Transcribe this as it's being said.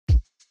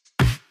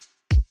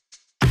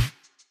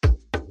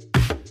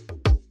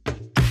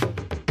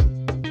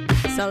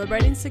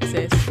celebrating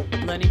success,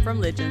 learning from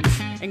legends,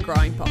 and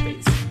growing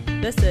poppies.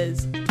 This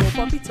is Tall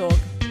Poppy Talk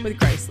with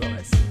Grace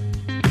Lewis.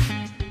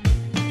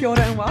 Kia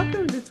ora and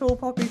welcome to Tall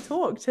Poppy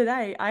Talk.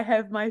 Today I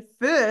have my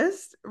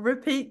first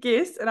repeat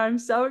guest and I'm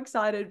so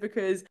excited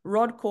because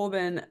Rod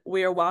Corban,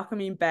 we are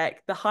welcoming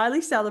back the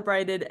highly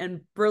celebrated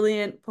and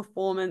brilliant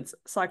performance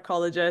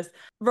psychologist.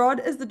 Rod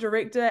is the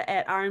director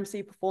at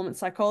RMC Performance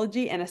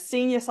Psychology and a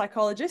senior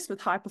psychologist with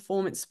High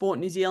Performance Sport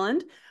New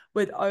Zealand.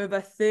 With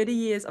over 30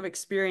 years of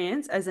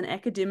experience as an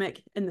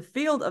academic in the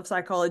field of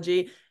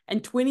psychology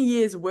and 20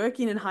 years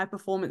working in high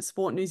performance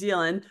sport New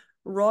Zealand,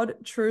 Rod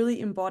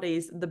truly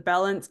embodies the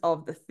balance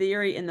of the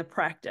theory and the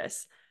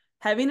practice.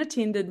 Having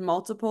attended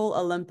multiple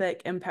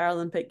Olympic and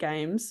Paralympic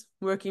Games,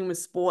 working with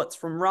sports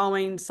from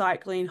rowing,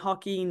 cycling,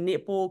 hockey,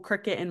 netball,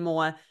 cricket, and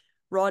more,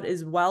 Rod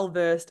is well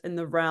versed in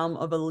the realm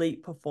of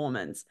elite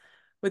performance.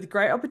 With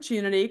great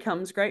opportunity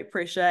comes great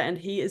pressure, and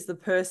he is the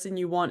person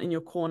you want in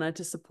your corner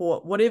to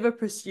support whatever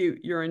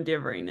pursuit you're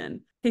endeavoring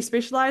in. He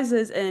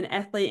specializes in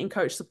athlete and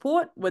coach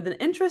support with an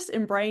interest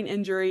in brain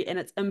injury and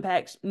its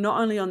impact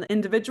not only on the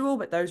individual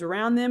but those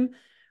around them.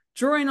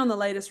 Drawing on the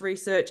latest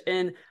research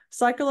in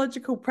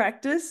psychological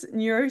practice,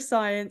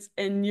 neuroscience,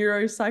 and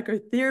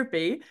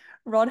neuropsychotherapy,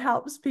 Rod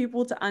helps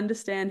people to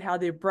understand how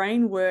their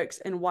brain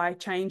works and why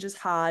change is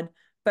hard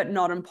but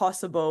not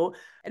impossible.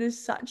 It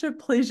is such a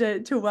pleasure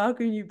to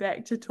welcome you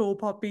back to Tall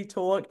Poppy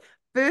Talk.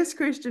 First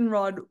question,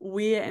 Rod,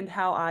 where and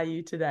how are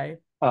you today?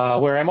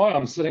 Where am I?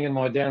 I'm sitting in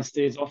my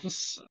downstairs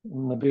office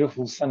in the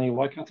beautiful sunny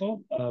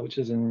Waikato, which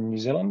is in New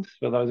Zealand,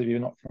 for those of you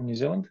not from New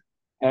Zealand.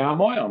 How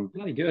am I? I'm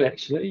bloody good,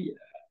 actually.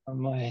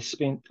 I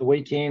spent the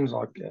weekend,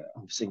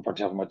 I've seen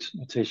probably on my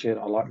t-shirt,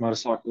 I like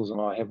motorcycles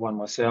and I have one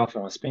myself,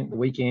 and I spent the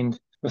weekend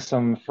with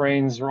some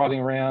friends riding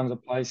around a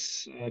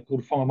place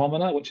called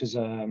Whangamomana, which is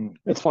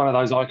it's one of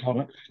those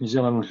iconic New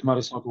Zealand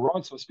motorcycle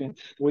rides. So I spent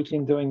the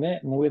weekend doing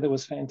that, and the weather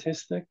was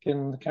fantastic,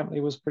 and the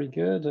company was pretty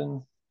good,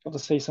 and got to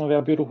see some of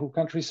our beautiful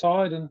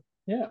countryside, and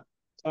yeah,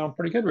 so I'm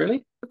pretty good,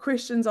 really. The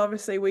questions,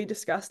 obviously, we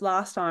discussed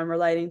last time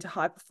relating to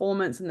high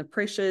performance and the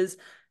pressures,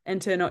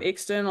 internal,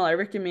 external. I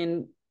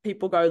recommend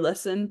people go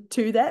listen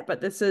to that, but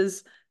this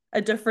is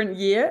a different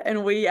year,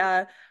 and we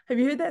have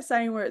you heard that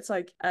saying where it's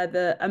like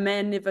a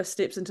man never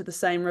steps into the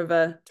same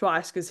river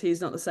twice because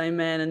he's not the same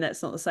man and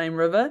that's not the same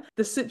river.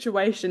 The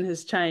situation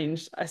has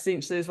changed,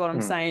 essentially, is what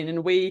I'm saying,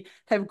 and we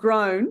have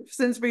grown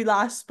since we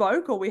last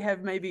spoke, or we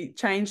have maybe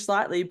changed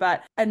slightly.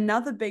 But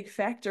another big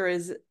factor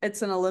is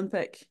it's an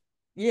Olympic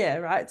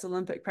year, right? It's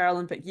Olympic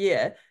Paralympic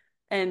year,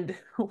 and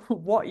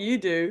what you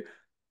do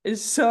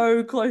is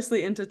so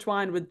closely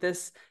intertwined with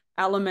this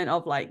element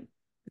of like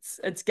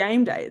it's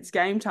game day, it's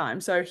game time.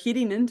 So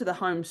heading into the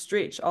home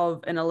stretch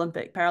of an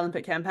Olympic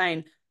Paralympic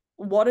campaign,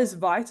 what is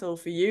vital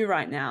for you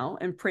right now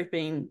in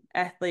prepping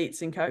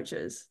athletes and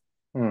coaches?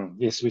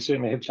 Yes, we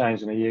certainly have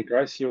changed in a year,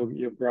 Grace.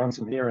 You've grown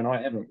some hair and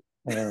I haven't.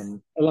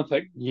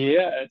 Olympic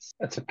year,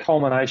 it's a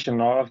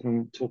culmination. I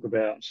often talk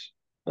about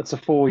it's a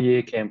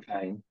 4-year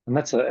campaign, and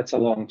it's a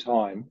long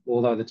time.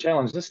 Although the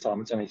challenge this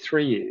time, it's only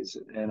 3 years.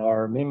 And I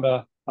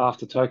remember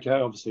after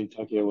Tokyo, obviously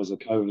Tokyo was a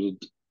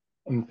COVID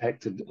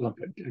impacted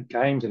Olympic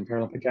Games and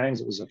Paralympic Games.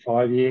 It was a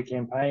 5-year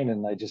campaign,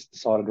 and they just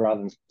decided rather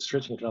than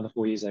stretching it to another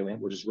 4 years, they went,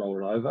 we'll just roll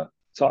it over.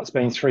 So it's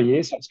been 3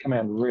 years, so it's come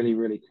out really,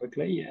 really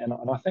quickly. And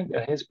I think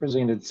it has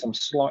presented some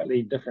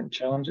slightly different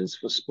challenges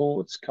for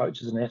sports,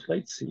 coaches, and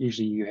athletes.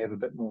 Usually you have a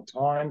bit more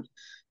time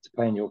to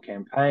plan your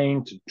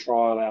campaign, to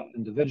trial out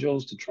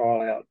individuals, to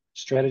trial out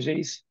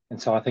strategies.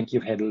 And so I think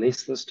you've had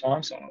less this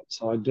time.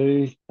 So I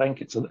do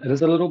think it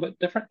is a little bit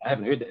different. I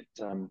haven't heard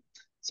that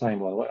saying,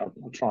 by the way.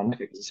 I'll try and nick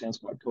it because it sounds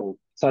quite cool.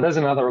 So it is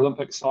another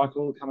Olympic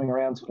cycle coming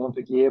around to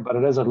Olympic year, but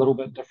it is a little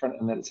bit different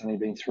in that it's only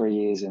been 3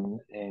 years and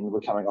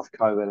we're coming off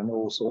COVID and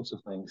all sorts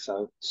of things.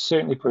 So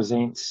certainly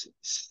presents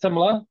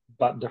similar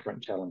but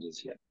different challenges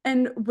here.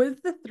 And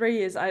with the 3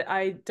 years,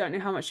 I don't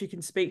know how much you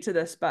can speak to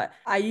this, but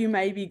are you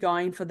maybe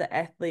going for the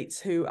athletes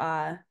who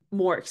are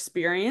more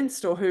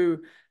experienced or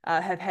who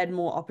have had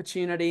more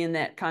opportunity in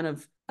that kind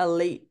of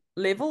elite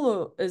level,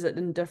 or is it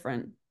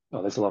indifferent?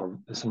 Well,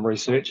 there's some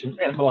research and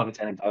a lot of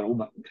anecdotal,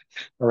 but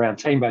around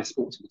team-based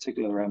sports, in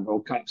particular around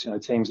World Cups.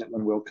 Teams that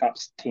win World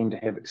Cups tend to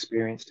have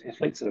experienced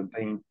athletes that have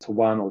been to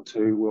 1 or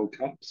 2 World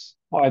Cups.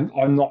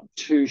 I'm not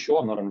too sure.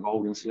 I'm not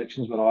involved in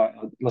selections, but I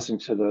listen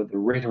to the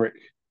rhetoric.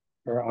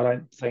 I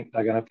don't think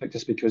they're going to pick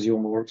just because you're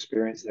more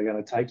experienced, they're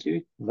going to take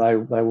you. They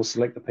will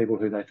select the people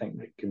who they think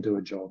that can do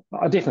a job.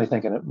 I definitely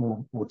think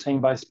in more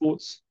team-based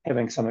sports,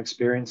 having some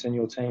experience in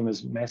your team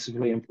is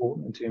massively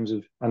important in terms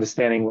of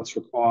understanding what's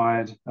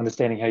required,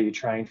 understanding how you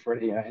train for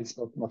it. It's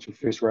not your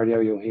first rodeo.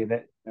 You'll hear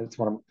that.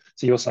 So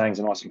you're saying is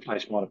a nice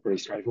inflation line,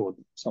 pretty straightforward.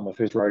 It's not my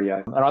first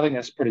rodeo. And I think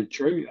that's pretty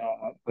true.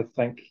 I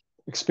think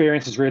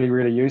experience is really,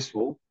 really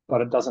useful,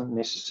 but it doesn't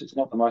necessarily, it's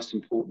not the most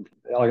important.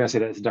 Like I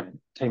said, it's different.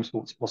 Team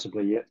sports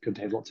possibly, yeah, good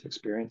to have lots of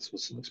experience or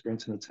some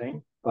experience in the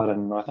team. But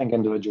I think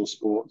individual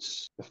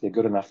sports, if they're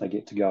good enough, they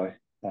get to go.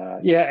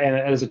 And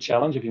it is a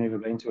challenge if you've never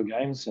been to a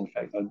games. In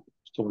fact, I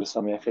talking to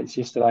some athletes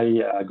yesterday,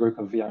 a group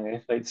of young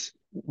athletes.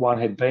 One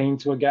had been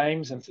to a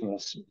games, and it's in a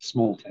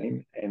small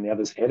team, and the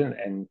others hadn't.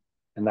 And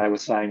they were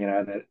saying,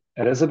 that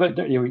it is a bit,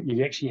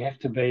 you actually have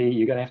to be,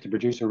 you're going to have to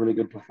produce a really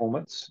good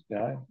performance,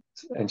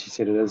 And she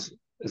said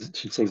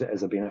she sees it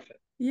as a benefit.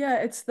 Yeah,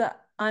 it's the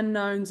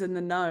unknowns and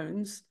the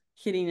knowns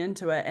heading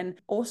into it. And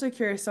also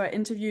curious, so I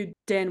interviewed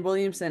Dan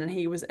Williamson and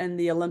he was in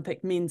the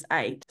Olympic men's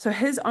 8. So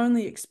his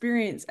only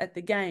experience at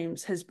the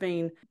games has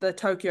been the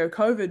Tokyo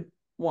COVID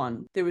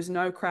one. There was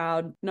no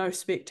crowd, no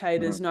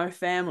spectators, no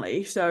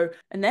family. So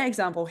in that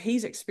example,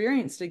 he's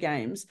experienced the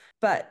games,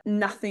 but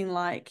nothing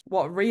like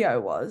what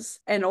Rio was,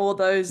 and all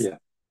those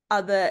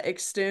other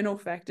external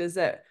factors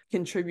that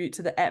contribute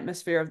to the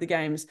atmosphere of the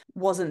games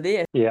wasn't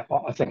there. Yeah,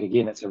 I think,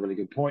 again, that's a really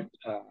good point.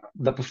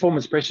 The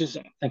performance pressures,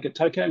 I think, at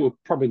Tokyo were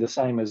probably the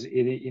same as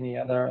any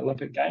other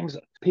Olympic Games.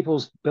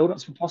 People's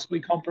build-ups were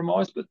possibly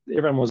compromised, but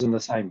everyone was in the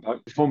same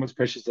boat. Performance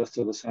pressures are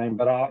still the same.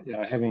 But, I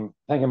think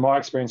in my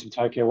experience of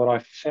Tokyo, what I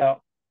felt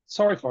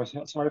sorry for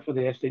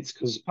the athletes,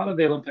 because part of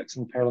the Olympics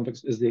and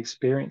Paralympics is the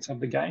experience of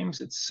the games.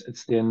 It's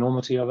the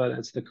enormity of it.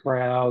 It's the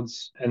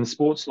crowds. And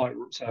sports like,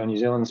 so in New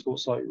Zealand,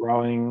 sports like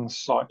rowing,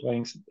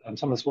 cycling, some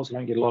of the sports that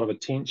don't get a lot of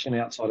attention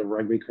outside of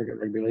rugby, cricket,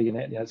 rugby league, and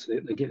that, so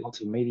they get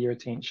lots of media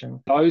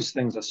attention. Those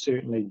things are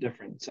certainly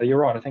different. So you're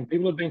right. I think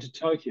people who've been to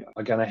Tokyo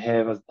are going to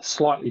have a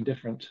slightly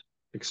different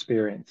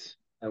experience,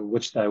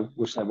 which they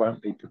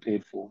won't be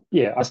prepared for.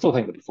 Yeah, I still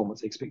think the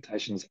performance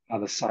expectations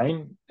are the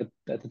same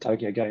at the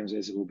Tokyo Games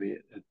as it will be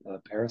at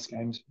the Paris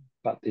Games,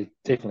 but there's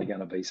definitely going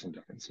to be some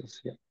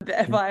differences. Yeah.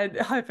 If I had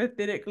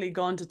hypothetically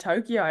gone to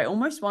Tokyo, I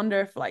almost wonder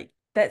if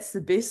that's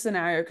the best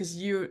scenario, because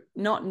you're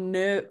not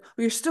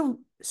you're still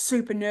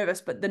super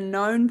nervous, but the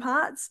known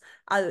parts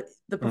are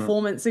the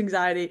performance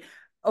anxiety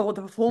or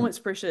the performance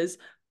pressures.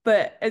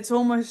 But it's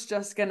almost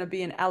just going to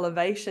be an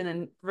elevation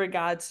in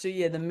regards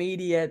to, the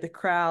media, the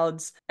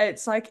crowds.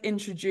 It's like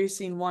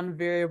introducing one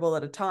variable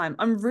at a time.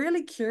 I'm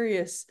really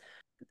curious,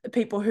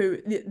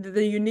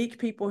 the unique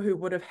people who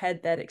would have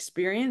had that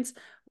experience,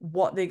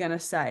 what they're going to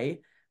say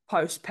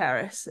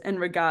post-Paris in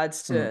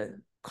regards to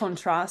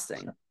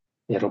contrasting.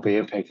 Yeah, it'll be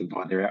impacted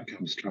by their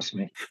outcomes, trust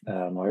me. I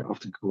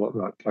often call it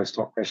like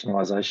post-hoc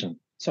rationalisation.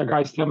 So,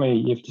 Grace, tell me,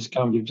 you've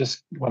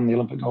just won the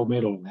Olympic gold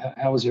medal.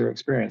 How was your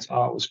experience?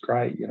 Oh, it was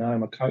great.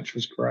 My coach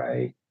was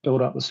great.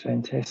 Build-up was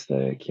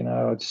fantastic.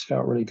 I just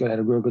felt really good. I had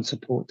a real good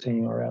support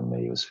team around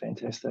me. It was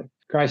fantastic.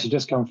 Grace, you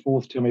just come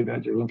forth. Tell me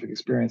about your Olympic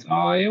experience.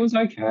 Oh, it was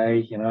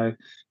okay.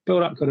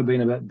 Build-up could have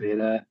been a bit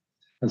better.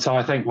 And so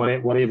I think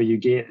whatever you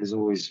get is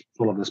always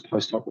full of this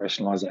post-hoc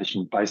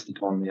rationalisation based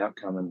upon the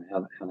outcome and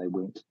how they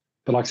went.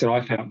 But like I said,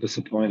 I felt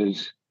disappointed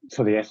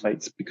for the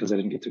athletes because they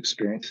didn't get to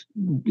experience,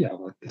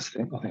 like this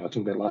thing. I think I talked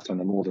about last time,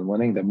 the more than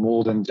winning, the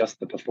more than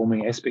just the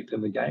performing aspect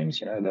of the games,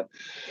 the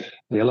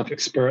Olympic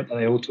spirit that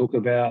they all talk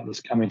about,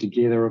 this coming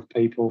together of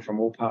people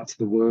from all parts of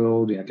the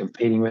world,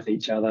 competing with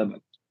each other,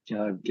 but,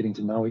 getting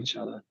to know each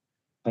other.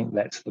 I think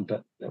that's the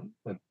bit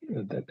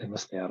that they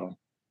missed out on.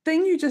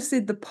 Thing you just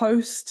said, the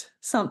post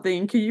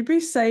something, can you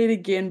please say it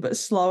again but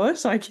slower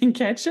so I can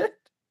catch it?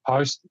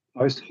 Post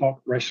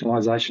hoc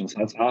rationalisation,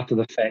 so it's after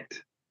the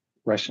fact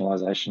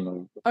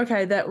rationalisation.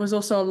 Okay, that was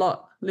also a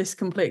lot less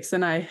complex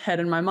than I had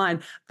in my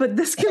mind. But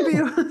this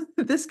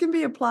can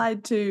be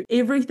applied to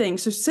everything.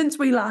 So since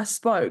we last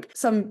spoke,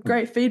 some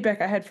great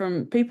feedback I had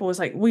from people was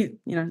like, we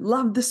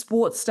love the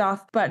sports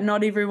stuff, but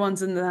not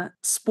everyone's in the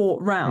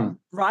sport realm,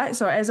 right?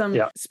 So as I'm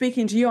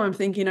speaking to you, I'm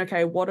thinking,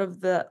 okay, what are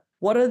the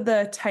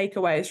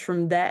takeaways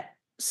from that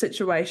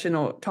situation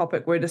or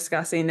topic we're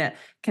discussing that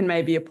can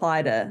maybe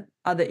apply to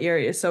other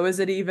areas? So is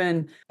it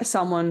even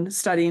someone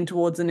studying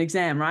towards an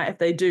exam, right? If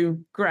they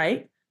do,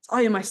 great.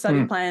 My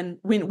study plan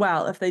went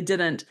well. If they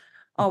didn't,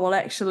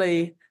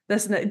 actually,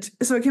 this and that.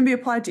 So it can be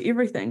applied to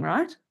everything,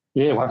 right?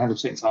 Yeah,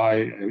 100%.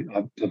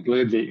 So the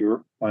blurb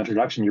that my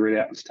introduction you read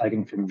out was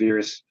taken from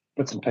various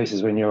bits and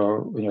pieces. When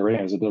you're reading,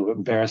 I was a little bit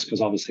embarrassed because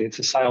obviously it's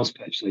a sales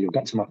pitch. So you've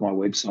got some of my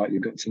website,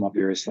 you've got some of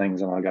various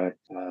things, and I go,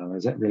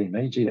 is that really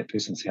me? Gee, that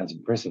person sounds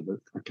impressive, but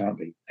it can't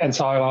be. And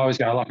so I always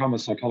go, I'm a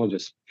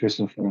psychologist first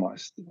and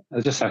foremost.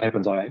 It just so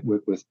happens I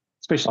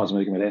specialise in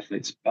working with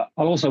athletes, but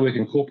I'll also work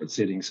in corporate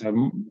settings.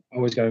 So I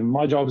always go,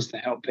 my job is to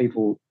help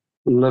people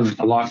live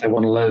the life they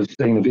want to live,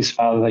 being the best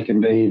father they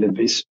can be, the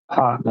best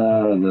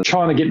partner,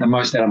 trying to get the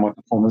most out of my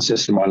performance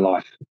just in my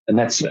life. And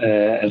that's, like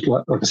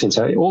I said,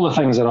 so all the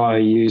things that I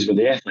use with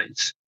the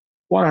athletes,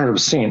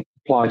 100%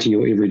 apply to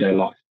your everyday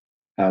life.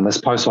 This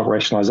post-hoc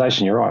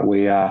rationalisation, you're right,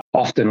 we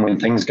often when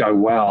things go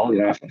well,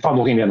 if I'm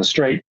walking down the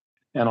street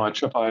and I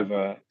trip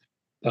over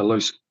a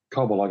loose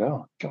cobble, I go,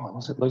 oh, God,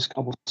 what's that loose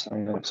cobble?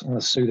 I'm going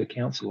to sue the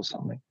council or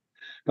something.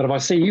 But if I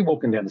see you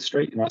walking down the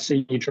street and I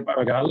see you trip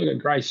over, I go, oh, look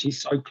at Grace,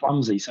 she's so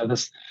clumsy. So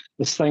this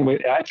thing where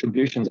our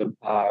attributions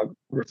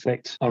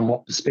reflect on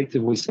what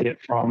perspective we see it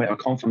from, our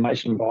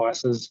confirmation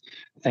biases.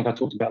 I think I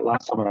talked about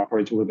last time, and I'll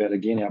probably talk about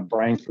again, our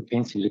brain's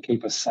propensity to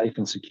keep us safe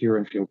and secure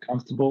and feel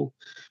comfortable.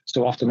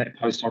 So often that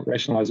post-hoc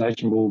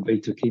rationalisation will be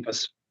to keep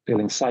us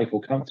feeling safe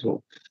or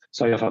comfortable.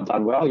 So if I've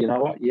done well, you know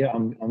what? Yeah,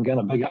 I'm going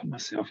to big up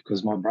myself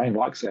because my brain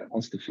likes that,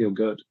 wants to feel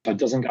good. If it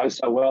doesn't go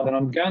so well, then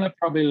I'm going to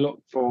probably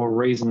look for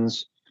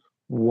reasons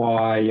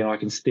why, I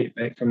can step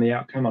back from the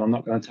outcome, and I'm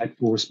not going to take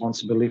full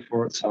responsibility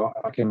for it. So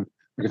I can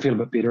feel a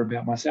bit better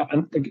about myself.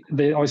 And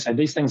I always say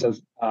these things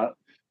are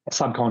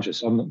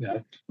subconscious. I'm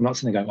not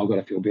sitting there going, I've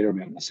got to feel better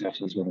about myself.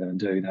 So that's what I'm going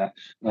to do.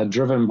 They're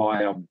driven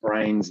by our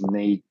brain's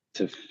need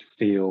to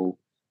feel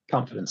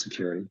comfort and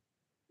security.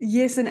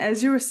 Yes, and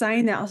as you were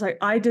saying that, I was like,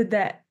 I did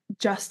that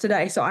just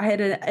today. So I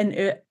had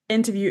an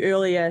interview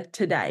earlier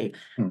today,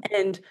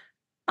 and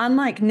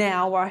unlike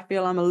now where I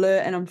feel I'm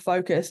alert and I'm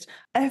focused,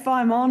 if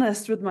I'm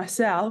honest with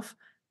myself,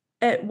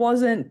 it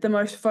wasn't the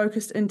most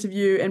focused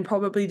interview and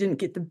probably didn't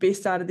get the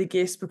best out of the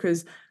guests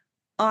because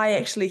I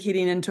actually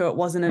heading into it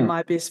wasn't in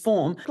my best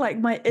form. Like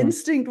my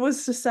instinct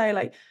was to say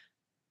like,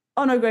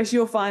 oh no, Grace,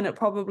 you're fine. It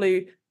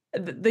probably,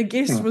 the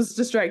guest was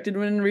distracted,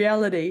 when in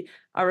reality,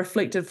 I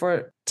reflected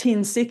for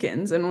 10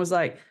 seconds and was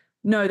like,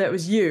 no, that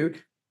was you.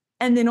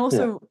 And then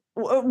also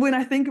when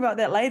I think about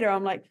that later,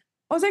 I'm like,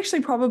 I was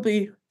actually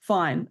probably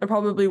fine. It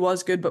probably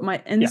was good, but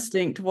my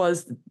instinct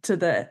was to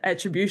the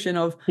attribution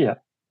of,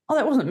 oh,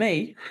 that wasn't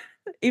me,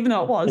 even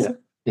though it was.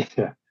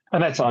 Yeah.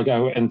 And that's how I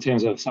go in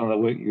terms of some of the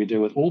work you do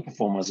with all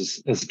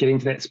performers is getting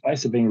to that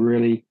space of being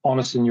really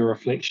honest in your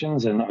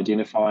reflections and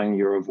identifying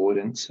your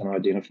avoidance and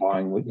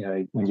identifying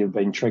when you've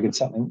been triggered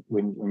something,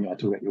 when I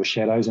talk about your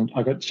shadows. And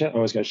I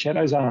always go,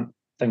 shadows aren't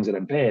things that are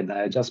bad.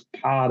 They're just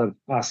part of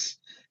us.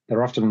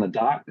 They're often in the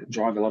dark that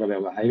drive a lot of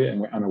our behavior and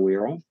we're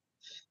unaware of.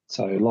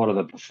 So a lot of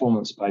the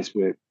performance-based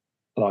work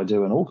that I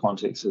do in all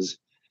contexts is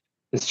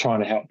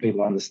trying to help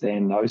people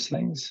understand those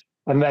things.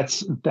 And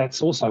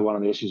that's also one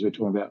of the issues we're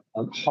talking about.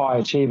 High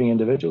achieving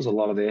individuals, a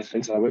lot of the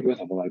athletes I work with,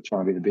 although they try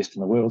and be the best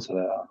in the world, so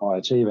they're high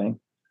achieving,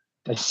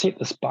 they set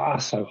this bar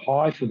so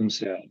high for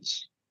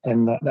themselves,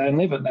 and they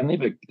never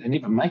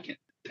make it.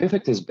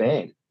 Perfect is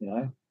bad,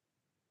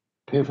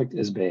 Perfect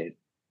is bad.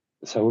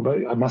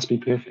 So I must be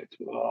perfect.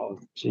 Oh,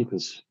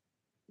 jeepers.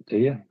 Do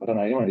you? I don't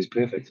know anyone who's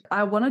perfect.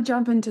 I want to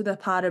jump into the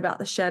part about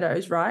the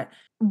shadows, right?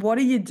 What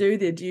do you do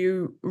there? Do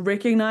you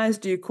recognize?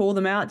 Do you call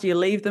them out? Do you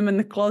leave them in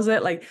the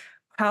closet? Like,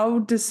 how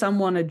does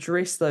someone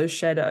address those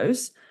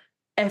shadows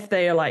if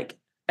they are like,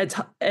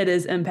 it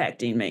is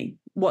impacting me?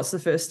 What's the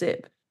first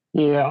step?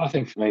 Yeah, I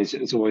think for me,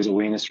 it's always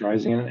awareness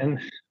raising. And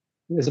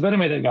there's a bit of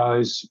me that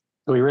goes,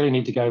 do we really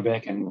need to go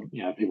back and,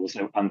 people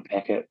say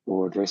unpack it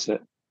or address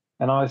it?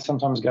 And I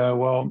sometimes go,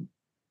 well,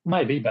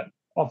 maybe, but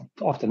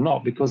often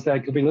not, because there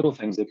could be little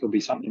things. There could be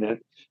something that,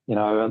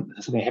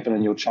 something happened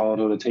in your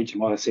childhood. A teacher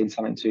might have said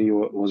something to you,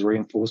 or it was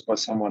reinforced by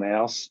someone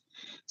else.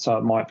 So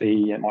it might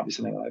be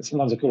something like that.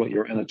 Sometimes I call it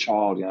your inner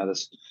child,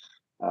 this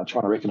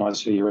trying to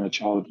recognize who your inner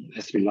child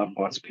has to be loved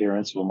by its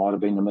parents, or might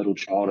have been the middle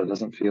child that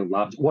doesn't feel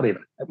loved,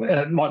 whatever.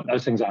 And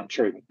those things aren't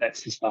true, but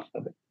that's the stuff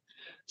that.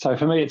 So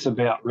for me, it's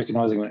about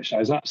recognizing when it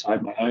shows up. So I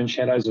have my own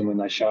shadows, and when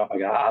they show up, I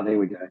go, there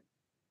we go.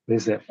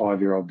 There's that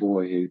 5-year-old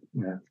boy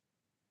who,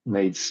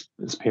 needs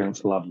his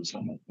parents' love or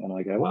something. And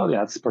I go, well,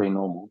 yeah, it's pretty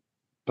normal.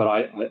 But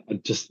I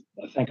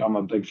think I'm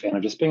a big fan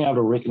of just being able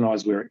to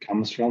recognize where it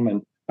comes from.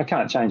 And I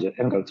can't change it. I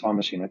haven't got a time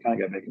machine. I can't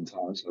go back in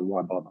time, so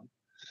why bother?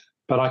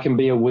 But I can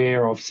be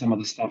aware of some of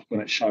the stuff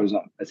when it shows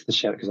up. It's the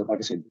shadow, because like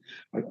I said,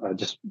 I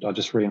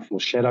just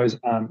reinforce shadows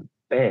aren't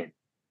bad.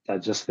 They're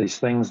just these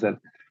things that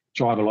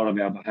drive a lot of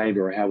our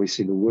behavior or how we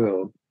see the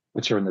world,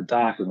 which are in the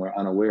dark and we're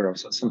unaware of.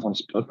 So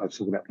sometimes I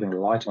talk about putting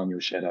a light on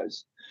your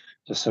shadows,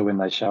 just so when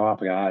they show up,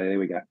 I go, there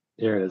we go.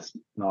 There it is.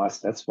 Nice.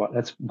 That's where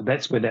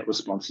that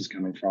response is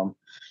coming from.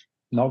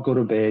 Not good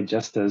or bad,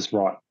 just as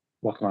right.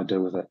 What can I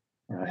do with it?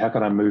 How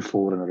can I move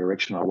forward in a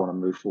direction I want to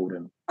move forward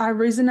in? I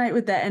resonate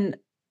with that, and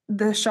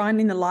the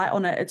shining the light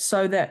on it. It's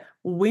so that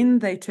when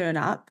they turn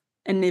up,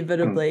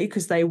 inevitably,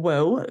 because they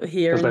will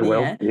here and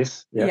there.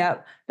 Yes. Yeah.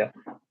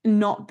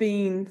 Not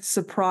being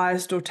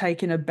surprised or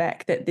taken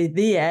aback that they're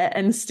there.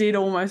 Instead,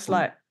 almost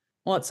like,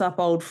 "What's up,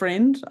 old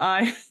friend?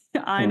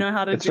 I know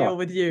how to deal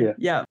with you."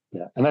 Yeah.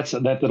 And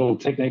that little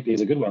technique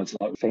is a good one. It's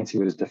like fancy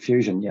word is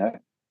diffusion.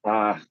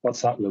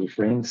 What's up, little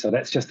friend? So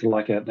that's just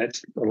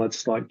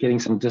it's like getting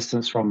some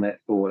distance from that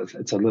thought.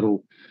 It's a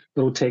little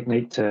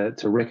technique to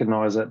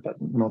recognize it, but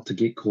not to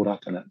get caught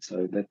up in it.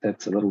 So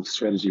that's a little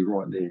strategy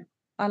right there.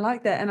 I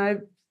like that. And I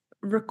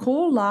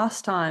recall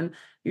last time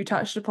you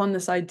touched upon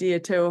this idea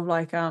too of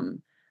like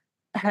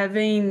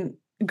having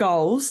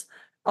goals,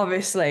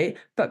 obviously,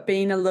 but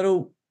being a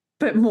little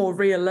bit more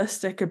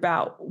realistic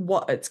about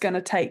what it's going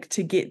to take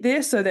to get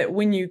there, so that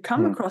when you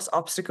come across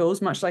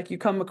obstacles, much like you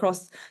come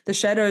across the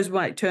shadows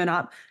might turn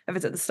up if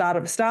it's at the start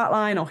of a start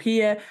line or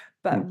here,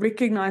 but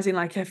recognizing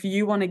like if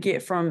you want to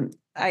get from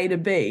A to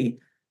B,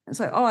 it's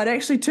like, it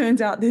actually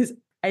turns out there's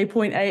A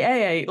point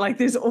A, like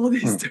there's all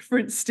these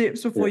different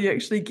steps before you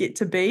actually get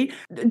to B.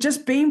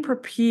 Just being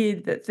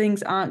prepared that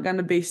things aren't going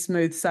to be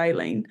smooth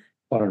sailing.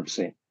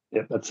 100%.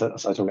 Yeah, that's it.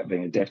 So I talk about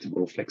being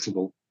adaptable,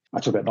 flexible. I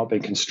talk about not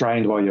being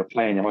constrained while you're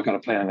planning. I've got a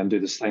plan, I'm going to do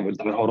this thing, but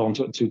don't hold on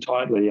to it too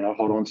tightly.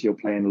 Hold on to your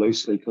plan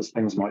loosely, because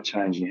things might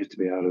change and you have to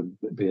be able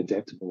to be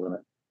adaptable in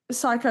it.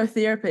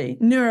 psychotherapy,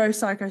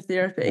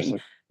 neuropsychotherapy,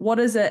 what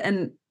is it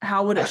and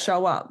how would it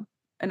show up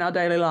in our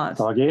daily lives?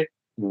 So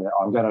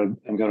I'm going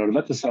to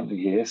admit to something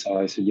here. So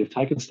I said, you've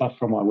taken stuff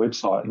from my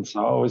website. And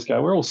so I always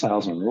go, we're all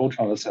salesmen. We're all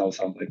trying to sell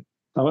something.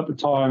 So at the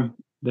time,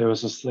 there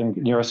was this thing,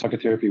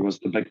 neuropsychotherapy was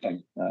the big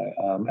thing.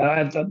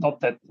 Not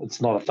that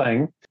it's not a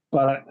thing,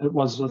 but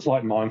it's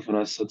like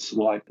mindfulness. It's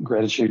like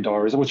gratitude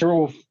diaries, which are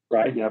all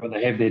great, but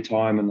they have their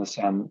time in the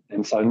sun.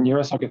 And so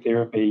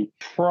neuropsychotherapy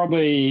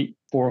probably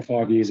 4 or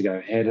 5 years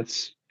ago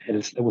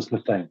it was the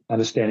thing,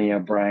 understanding our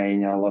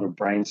brain, a lot of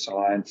brain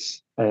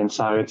science. And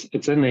so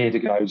it's in there to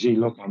go, gee,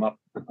 look, I'm up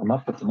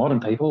with the modern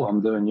people.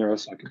 I'm doing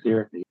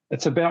neuropsychotherapy.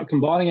 It's about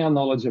combining our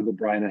knowledge of the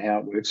brain and how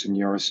it works in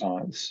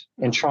neuroscience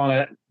and trying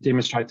to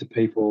demonstrate to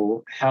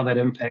people how that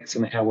impacts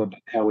and how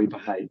we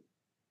behave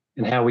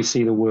and how we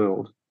see the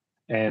world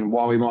and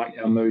why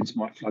our moods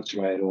might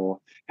fluctuate or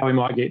how we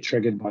might get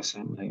triggered by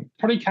something.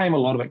 A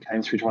lot of it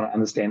came through trying to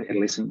understand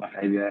adolescent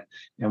behavior.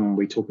 And when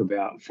we talk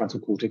about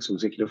frontal cortex or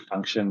executive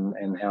function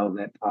and how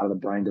that part of the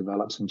brain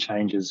develops and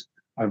changes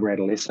over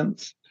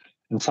adolescence.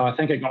 And so I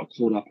think it got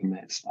caught up in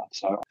that stuff.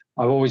 So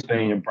I've always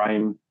been a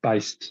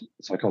brain-based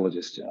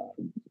psychologist,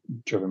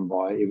 driven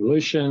by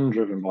evolution,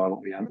 driven by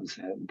what we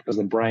understand, because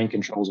the brain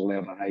controls all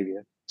our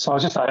behavior. So I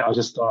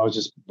was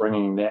just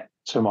bringing that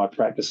to my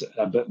practice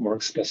a bit more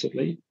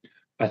explicitly.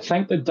 I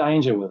think the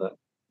danger with it,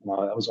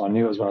 I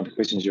knew it was one of the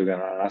questions you were going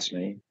to ask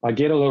me. I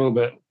get a little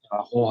bit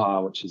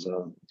hoha, which is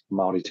a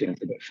Māori term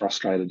for a bit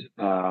frustrated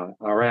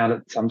around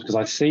it because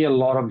I see a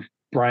lot of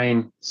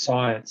brain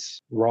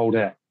science rolled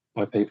out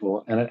by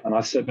people, and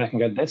I sit back and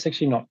go, that's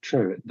actually not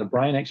true. The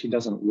brain actually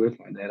doesn't work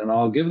like that. And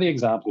I'll give the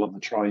example of the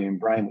triune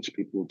brain, which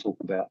people will talk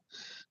about.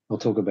 They'll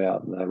talk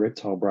about the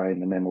reptile brain,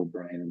 the mammal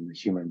brain, and the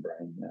human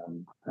brain,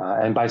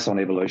 and based on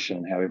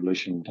evolution, how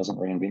evolution doesn't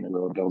reinvent the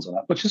wheel, it builds on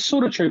it, which is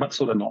sort of true, but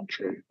sort of not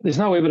true. There's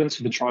no evidence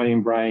for the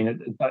triune brain. It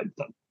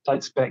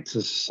dates back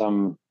to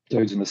some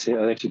dudes in the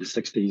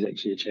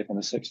 60s, a chap in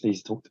the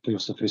 60s he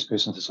was the first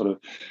person to sort of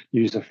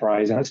use the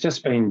phrase, and it's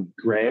just been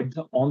grabbed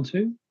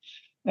onto.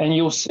 And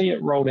you'll see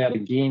it rolled out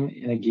again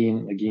and again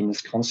and again,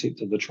 this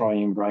concept of the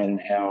triune brain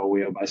and how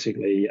we are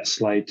basically a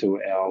slave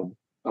to our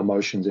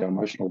emotions, our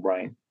emotional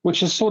brain,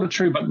 which is sort of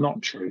true, but not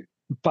true.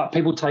 But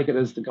people take it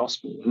as the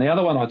gospel. And the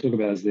other one I talk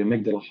about is the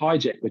amygdala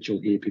hijack, which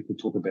you'll hear people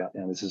talk about.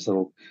 There's this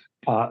little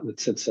part that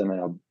sits in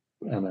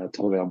the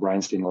top of our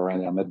brainstem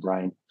around our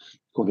midbrain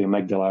called the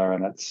amygdala.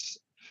 And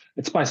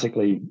it's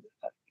basically,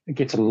 it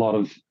gets a lot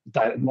of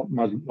data, a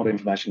lot of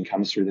information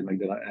comes through the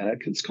amygdala,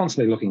 and it's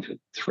constantly looking for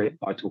threat.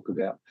 I talk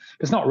about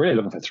it's not really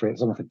looking for threat;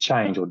 it's looking for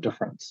change or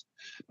difference.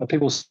 But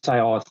people say,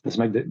 "Oh, it's this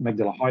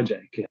amygdala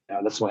hijack.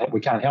 That's why we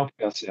can't help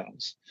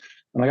ourselves."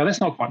 And I go, "That's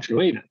not quite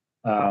true either.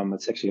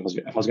 It's actually,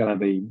 if I was going to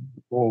be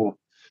more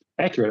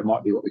accurate, it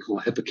might be what we call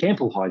a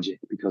hippocampal hijack,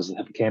 because the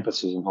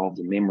hippocampus is involved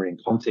in memory and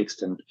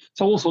context, and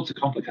so all sorts of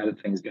complicated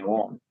things go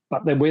on.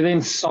 But we're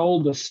then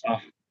sold this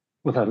stuff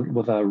with a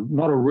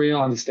not a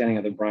real understanding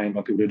of the brain by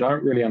people who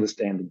don't really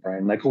understand the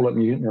brain. They call it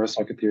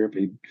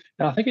neuropsychotherapy.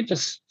 And I think it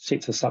just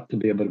sets us up to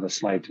be a bit of a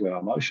slave to our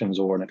emotions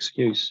or an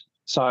excuse.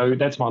 So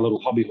that's my little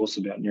hobby horse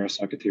about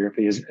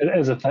neuropsychotherapy is it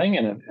is a thing,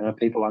 and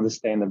people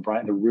understand the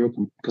brain,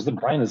 because the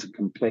brain is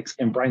complex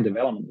and brain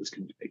development is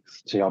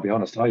complex. See, I'll be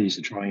honest, I used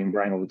to try and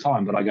brain all the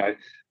time, but I go,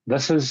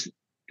 this is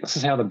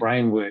how the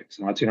brain works.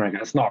 And I turn around and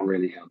go, it's not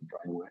really how the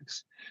brain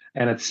works.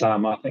 And it's, I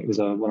think there's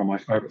one of my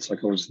favorite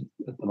psychologists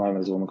at the moment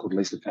is a woman called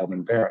Lisa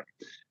Feldman Barrett.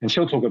 And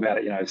she'll talk about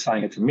it,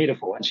 saying it's a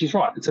metaphor. And she's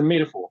right, it's a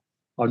metaphor.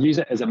 I'll use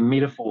it as a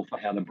metaphor for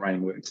how the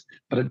brain works,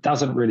 but it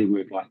doesn't really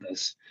work like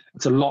this.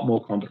 It's a lot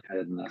more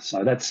complicated than this.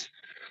 So that's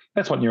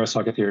what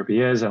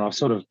neuropsychotherapy is. And I've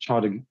sort of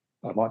tried to,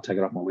 I might take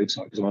it off my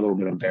website because I'm a little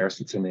bit embarrassed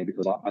it's in there,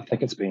 because I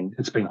think it's been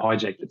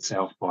hijacked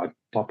itself by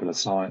popular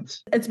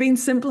science. It's been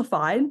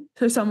simplified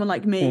so someone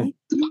like me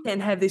can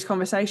have these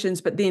conversations,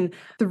 but then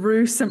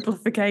through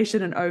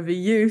simplification and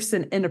overuse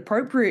and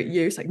inappropriate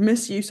use, like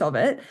misuse of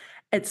it,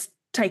 it's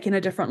taken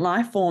a different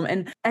life form.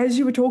 And as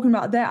you were talking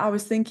about that, I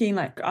was thinking,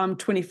 like, I'm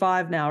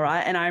 25 now,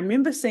 right? And I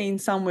remember seeing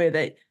somewhere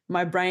that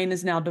my brain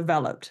is now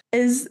developed.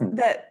 Is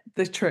that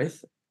the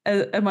truth?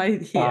 Am I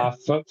here?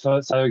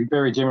 So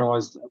very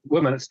generalized.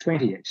 Women, it's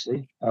 20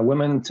 actually.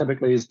 Women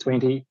typically is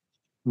 20.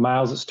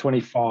 Males, it's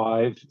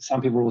 25. Some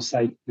people will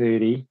say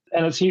 30.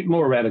 And it's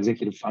more about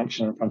executive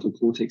function and frontal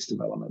cortex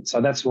development.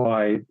 So that's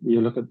why you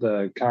look at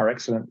the car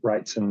accident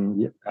rates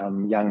in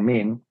young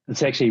men.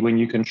 It's actually when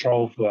you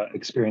control for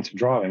experience of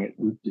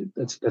driving,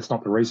 that's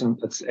not the reason.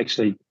 It's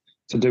actually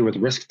to do with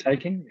risk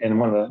taking. And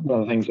one of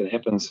the things that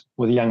happens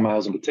with young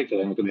males in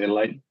particular, and look at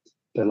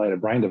their later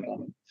brain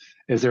development,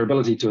 is their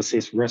ability to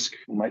assess risk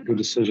and make good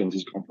decisions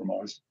is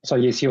compromised. So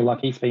yes, you're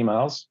lucky.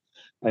 Females,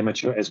 they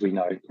mature, as we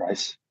know,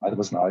 Grace. Both of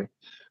us know.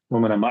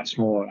 Women are much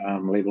more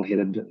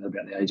level-headed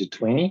about the age of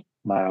 20.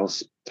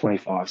 males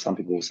 25, some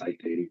people will say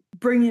 30.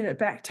 Bringing it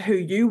back to who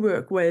you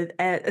work with,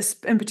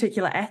 in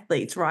particular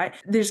athletes, right?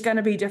 There's going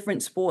to be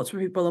different sports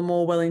where people are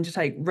more willing to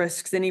take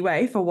risks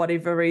anyway, for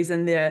whatever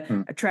reason they're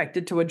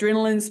attracted to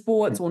adrenaline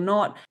sports or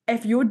not.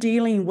 If you're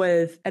dealing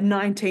with a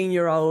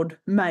 19-year-old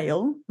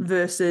male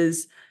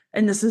versus,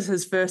 and this is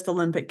his first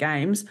Olympic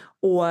Games,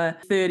 or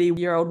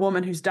 30-year-old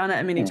woman who's done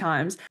it many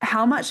times,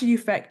 how much are you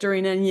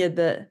factoring in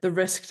the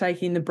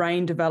risk-taking, the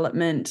brain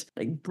development,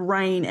 like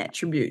brain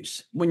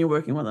attributes when you're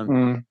working with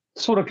them?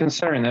 Sort of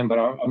considering them, but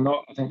I'm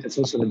not. I think it's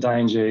also the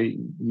danger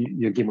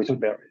you get. We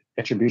talked about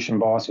attribution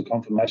bias or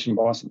confirmation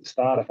bias at the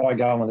start. If I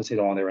go and they said,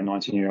 oh, they're a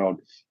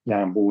 19-year-old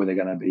young boy, they're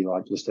going to be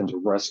like just into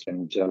risk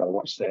and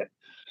watch that.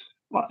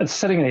 It's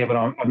sitting there, but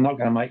I'm not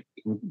going to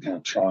I'm going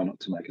to try not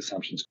to make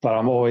assumptions, but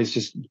I'm always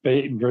just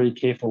be very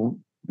careful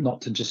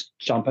not to just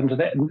jump into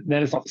that. And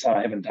that is not to say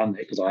I haven't done that,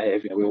 because I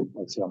have.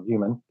 Obviously I'm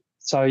human.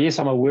 So yes,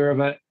 I'm aware of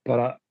it,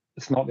 but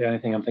it's not the only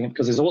thing I'm thinking,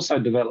 because there's also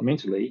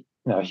developmentally,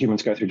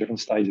 humans go through different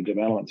stages of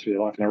development through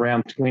their life, and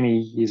around 20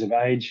 years of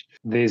age,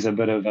 there's a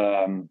bit of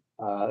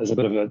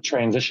a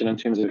transition in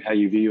terms of how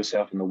you view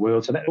yourself in the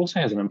world. So that also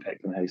has an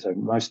impact on how you. So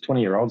most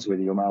 20-year-olds,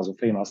 whether you're males or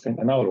females, think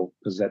they know it all,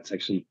 because that's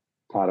actually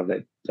part of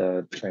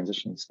that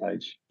transition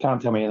stage.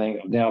 Can't tell me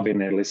anything. Now I've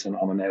been an adolescent,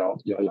 I'm an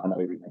adult, I know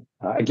everything.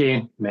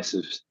 Again,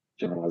 massive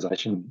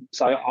generalization.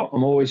 So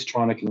I'm always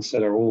trying to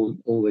consider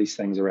all these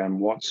things around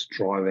what's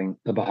driving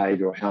the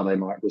behavior or how they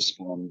might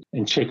respond,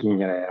 and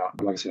checking it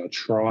out. Like I said, I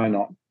try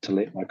not to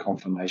let my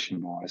confirmation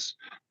bias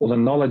or the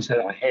knowledge that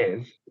I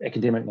have,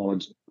 academic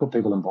knowledge, put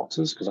people in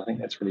boxes, because I think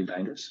that's really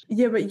dangerous.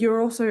 Yeah, but you're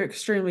also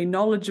extremely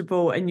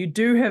knowledgeable, and you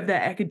do have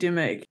that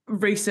academic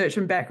research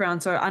and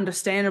background, so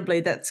understandably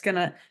that's going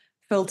to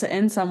filter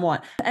in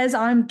somewhat. As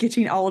I'm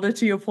getting older,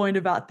 to your point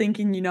about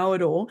thinking you know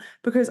it all,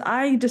 because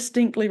I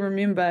distinctly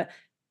remember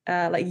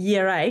like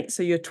year 8,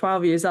 so you're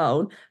 12 years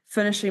old,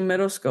 finishing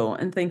middle school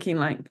and thinking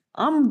like,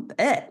 I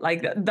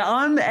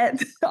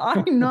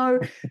know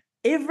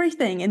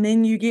everything. And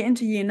then you get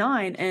into year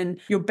 9 and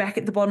you're back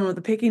at the bottom of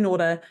the pecking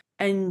order,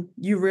 and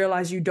you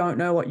realize you don't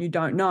know what you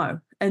don't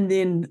know. And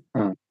then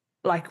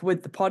like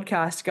with the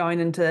podcast going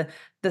into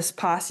this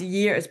past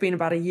year, it's been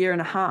about a year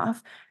and a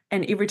half.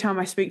 And every time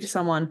I speak to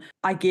someone,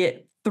 I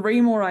get 3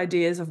 more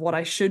ideas of what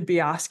I should be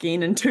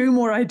asking and 2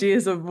 more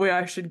ideas of where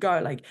I should go.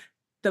 Like,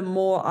 the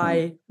more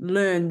I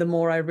learn, the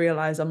more I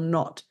realize I'm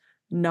not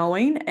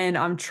knowing, and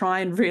I'm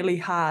trying really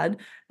hard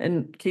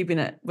and keeping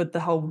it with the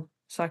whole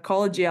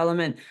psychology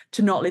element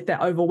to not let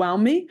that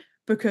overwhelm me,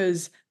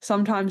 because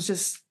sometimes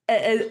just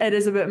it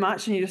is a bit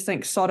much and you just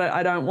think, sod it,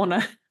 I don't want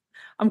to.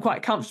 I'm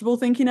quite comfortable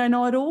thinking I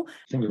know it all.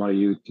 I think we might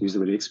use the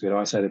word expert.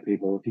 I say to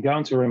people, if you go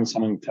into a room and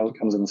someone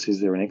comes in and says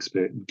they're an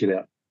expert, get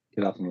up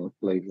and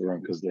leave the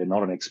room, because they're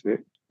not an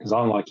expert. Because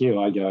I'm like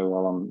you, I go,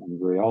 well, I'm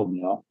very old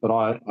now, but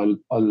I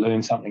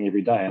learn something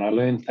every day, and I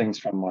learn things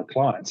from my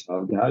clients.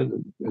 So,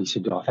 he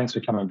said, oh, thanks for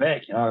coming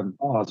back.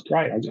 It's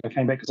great. I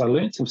came back because I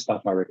learned some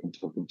stuff, I reckon,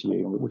 talking to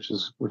you, which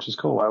is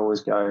cool. I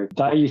always go,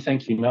 the day you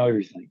think you know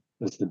everything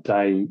is the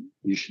day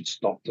you should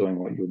stop doing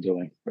what you're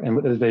doing.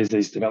 And there's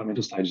these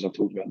developmental stages I've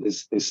talked about.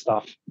 There's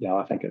stuff,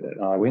 I think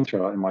I went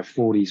through in my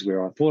 40s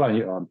where I thought I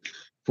knew. I'm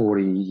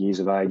 40 years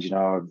of age,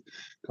 I've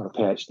got a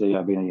PhD,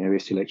 I've been a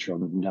university lecturer,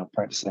 I'm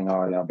practicing,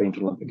 I've been to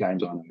Olympic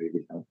Games, I know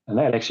everything. And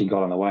that actually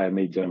got in the way of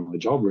me doing my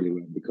job really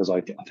well, because I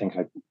think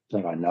I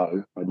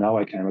know.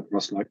 I came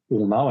across like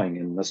all-knowing,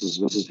 and this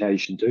is how you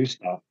should do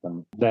stuff.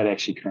 And that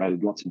actually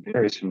created lots of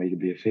barriers for me to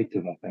be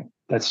effective, I think.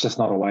 That's just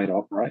not a way to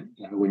operate.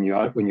 When you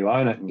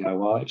own it and go,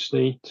 well,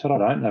 actually, I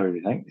don't know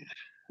everything.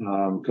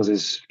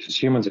 Because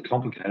humans are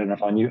complicated. And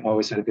if I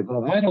always say to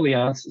people, if I had all the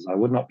answers, I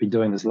would not be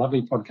doing this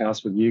lovely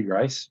podcast with you,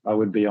 Grace. I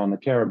would be on the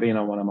Caribbean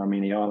on one of my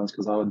many islands,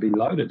 because I would be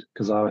loaded,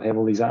 because I would have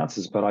all these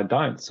answers, but I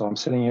don't. So I'm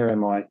sitting here in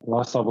my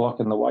lifestyle block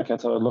in the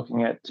Waikato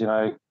looking at,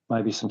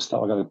 maybe some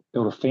stuff. I've got to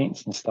build a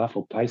fence and stuff,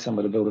 or pay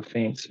somebody to build a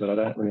fence, but I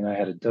don't really know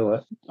how to do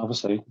it.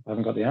 Obviously, I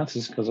haven't got the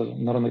answers because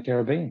I'm not in the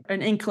Caribbean.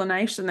 An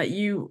inclination that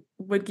you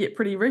would get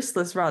pretty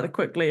restless rather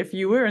quickly if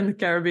you were in the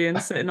Caribbean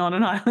sitting on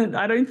an island.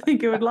 I don't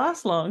think it would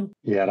last long.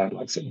 Yeah, I don't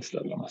like sitting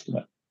still, I must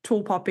admit.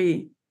 Tall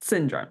poppy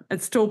syndrome.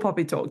 It's tall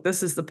poppy talk.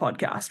 This is the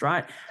podcast,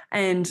 right?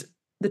 And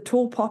the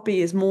tall poppy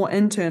is more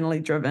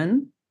internally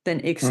driven than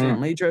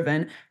externally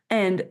driven,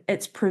 and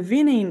it's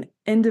preventing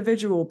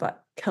individual but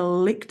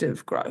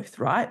collective growth,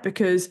 right?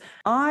 Because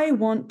I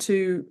want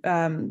to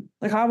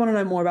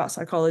know more about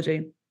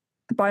psychology.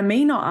 By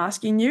me not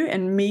asking you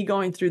and me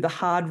going through the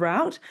hard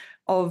route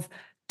of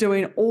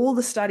doing all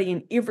the study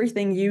and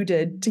everything you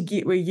did to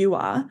get where you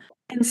are,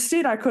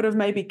 instead I could have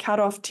maybe cut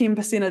off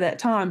 10% of that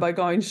time by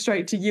going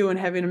straight to you and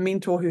having a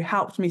mentor who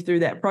helped me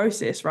through that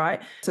process,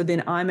 right? So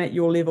then I'm at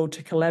your level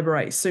to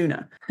collaborate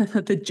sooner.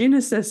 The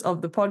genesis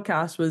of the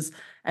podcast was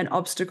an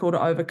obstacle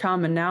to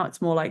overcome, and now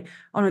it's more like,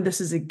 oh no,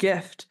 this is a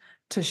gift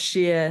to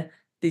share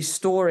these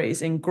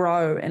stories and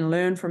grow and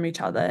learn from each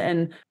other.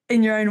 And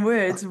in your own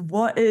words,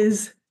 what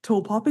is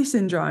tall poppy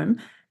syndrome?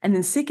 And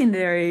then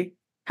secondary,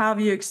 How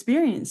have you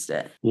experienced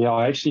it? Yeah,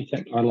 I actually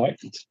think I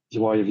liked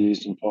why you've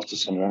used imposter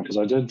syndrome, because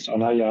I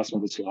know you asked me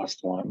this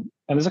last time.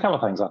 And there's a couple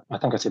of things. I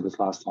think I said this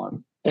last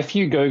time. If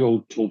you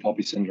Google tall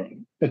poppy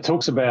syndrome, it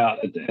talks about,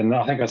 and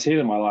I think I said it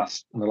in the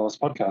last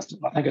podcast,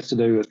 I think it's to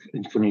do with,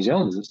 for New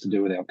Zealanders, it's to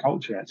do with our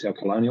culture. It's our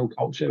colonial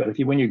culture. But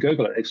when you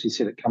Google it, it actually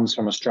said it comes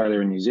from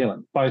Australia and New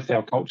Zealand. Both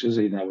our cultures,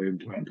 even though we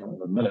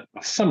don't admit it,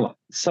 are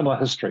similar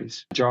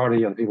histories. The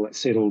majority of the people that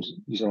settled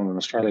New Zealand and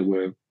Australia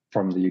were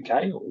from the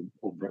UK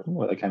or Britain,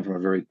 where they came from a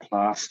very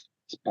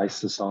class-based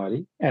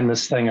society. And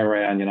this thing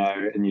around,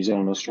 in New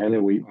Zealand and Australia,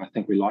 I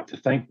think we like to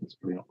think, it's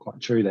probably not quite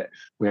true, that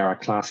we are a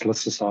classless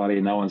society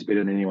and no one's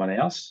better than anyone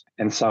else.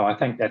 And so I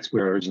think that's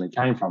where it originally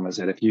came from, is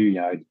that if you,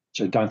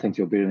 don't think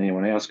you're better than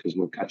anyone else, because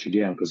we'll cut you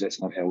down, because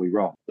that's not how we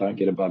roll. Don't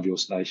get above your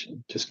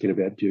station. Just get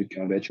about you,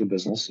 go about your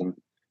business, and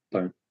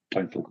don't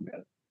talk about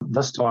it.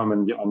 This time,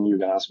 and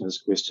you asked me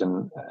this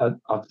question,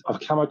 I've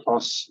come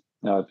across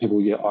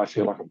people, I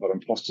feel like I've got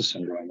imposter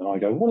syndrome. And I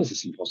go, what is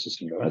this imposter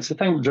syndrome? And it's a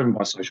thing driven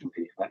by social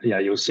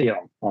media. You'll see it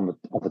on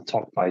the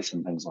top face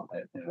and things like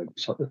that.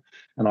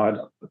 And I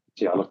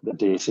looked at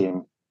the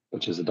DSM,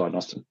 which is a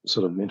diagnostic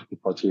sort of mental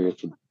criteria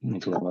for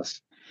mental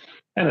illness.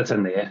 And it's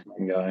in there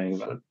and going,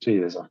 but gee,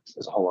 there's a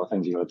whole lot of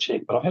things you got to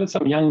check. But I've had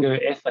some younger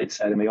athletes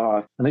say to me,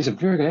 and these are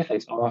very good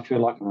athletes, I feel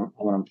like I'm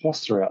an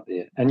imposter out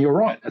there. And you're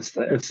right. It's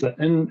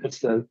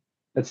the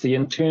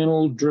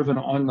internal driven,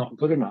 I'm not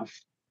good enough.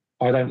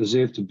 I don't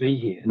deserve to be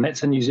here. And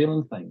that's a New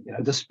Zealand thing,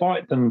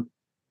 despite them,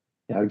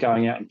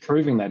 going out and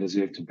proving they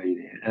deserve to be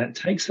there. And it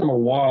takes them a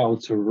while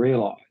to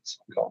realise.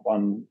 I've got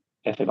one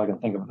athlete I can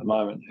think of at the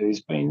moment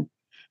who's been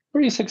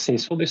pretty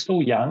successful. They're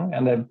still young,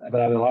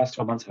 but over the last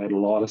 12 months, they've had a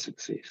lot of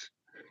success.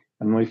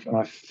 And when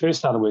I first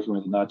started working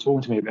with them, they were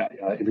talking to me about,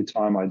 every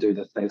time I do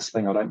this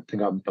thing, I don't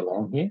think I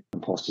belong here.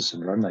 Imposter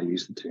syndrome, they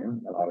use the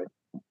term. And I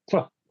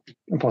went,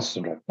 imposter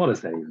syndrome, what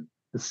is that even?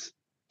 It's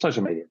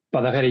social media.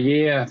 But they've had a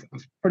year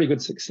of pretty good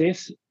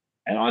success.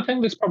 And I think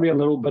there's probably a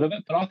little bit of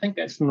it, but I think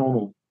that's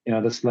normal,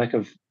 this lack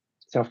of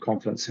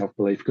self-confidence,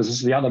 self-belief, because this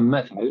is the other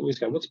myth. I always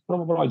go, what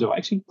do I do? I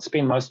actually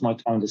spend most of my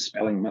time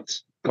dispelling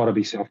myths. Got to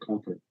be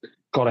self-confident,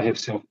 got to have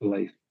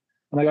self-belief.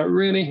 And I go,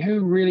 really,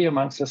 who really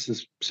amongst us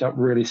is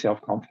really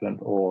self-confident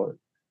or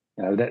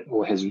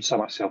has so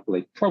much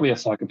self-belief? Probably a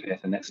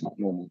psychopath, and that's not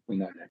normal. We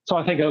know that. So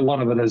I think a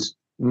lot of it is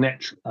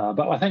natural.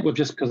 But I think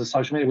because of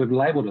social media, we've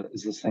labelled it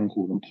as this thing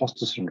called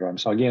imposter syndrome.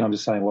 So again, I'm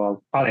just saying,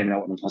 well, I don't even know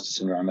what imposter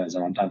syndrome is,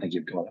 and I don't think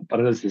you've got it.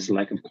 But it is this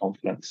lack of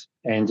confidence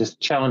and just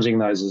challenging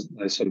those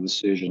sort of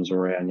assertions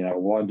around,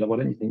 why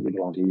don't you think you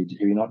belong to? Have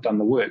you not done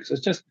the work? So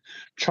it's just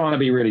trying to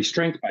be really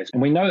strength-based.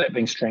 And we know that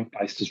being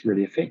strength-based is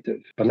really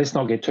effective. But let's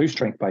not get too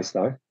strength-based,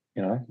 though.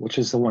 Which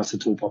is almost the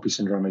tall poppy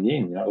syndrome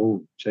again. Got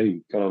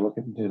to look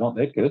at, they're not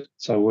that good.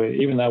 So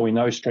even though we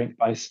know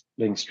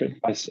being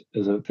strength-based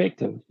is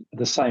effective, at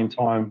the same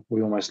time,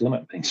 we almost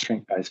limit being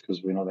strength-based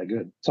because we're not that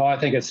good. So I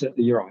think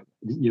you're right.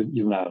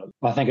 You've nailed it.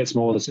 I think it's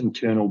more this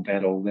internal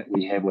battle that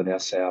we have with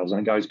ourselves.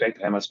 And it goes back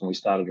to how much when we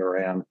started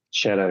around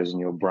shadows in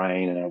your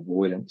brain and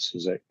avoidance,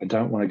 is that I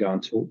don't want to go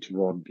and talk to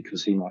Rod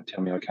because he might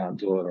tell me I can't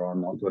do it or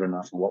I'm not good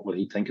enough or what would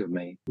he think of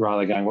me,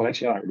 rather going, well,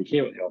 actually, I don't really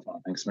care what the other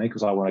one thinks of me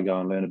because I want to go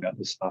and learn about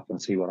this stuff and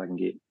see what I can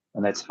get.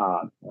 And that's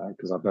hard,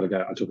 because I've got to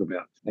go. I talk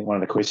about, I think one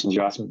of the questions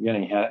you asked me at the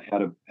beginning, how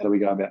do we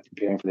go about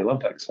preparing for the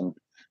Olympics? And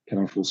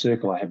coming full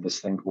circle, I have this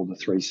thing called the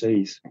 3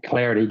 C's.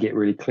 Clarity, get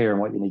really clear on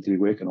what you need to be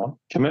working on.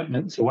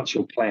 Commitment, so what's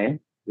your plan?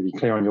 Be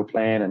clear on your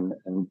plan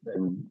and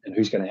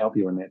who's going to help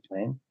you in that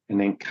plan. And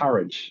then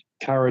courage.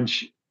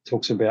 Courage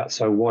talks about,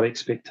 so what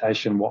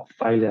expectation, what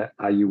failure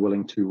are you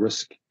willing to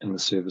risk in the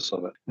service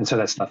of it? And so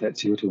that's stuff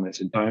that's you're talking about.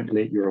 So don't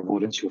let your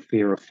avoidance, your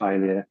fear of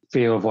failure,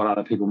 fear of what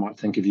other people might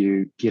think of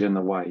you get in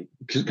the way.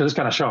 Because it's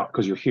going to show up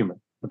because you're human.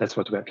 But that's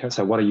what it's about.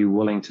 So what are you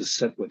willing to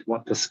sit with?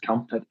 What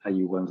discomfort are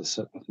you willing to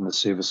sit with in the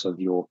service of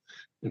the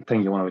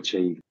thing you want to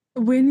achieve?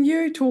 When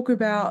you talk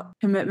about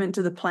commitment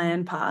to the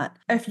plan part,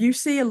 if you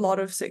see a lot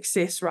of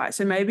success, right?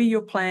 So maybe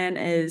your plan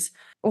is,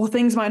 or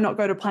things might not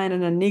go to plan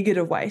in a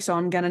negative way. So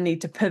I'm going to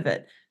need to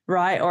pivot,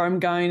 right? Or I'm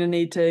going to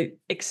need to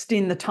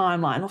extend the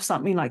timeline or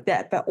something like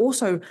that. But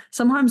also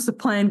sometimes the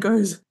plan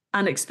goes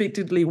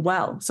unexpectedly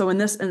well. So in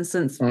this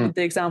instance, with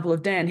the example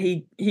of Dan,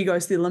 he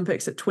goes to the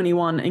Olympics at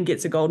 21 and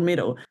gets a gold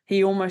medal.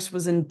 He almost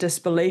was in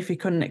disbelief. He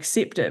couldn't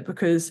accept it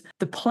because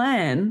the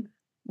plan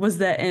was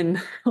that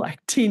in like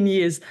 10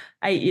 years,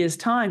 8 years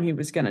time, he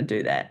was going to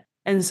do that.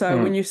 And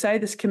so when you say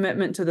this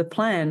commitment to the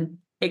plan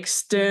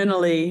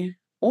externally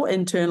or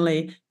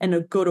internally in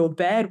a good or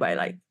bad way,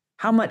 like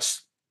how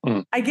much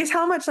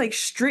like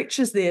stretch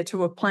is there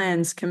to a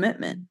plan's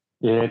commitment?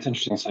 Yeah, it's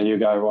interesting. So you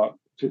go, right,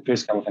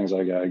 first couple of things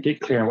I go, get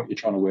clear on what you're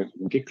trying to work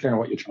with and get clear on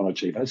what you're trying to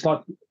achieve. And it's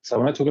like, so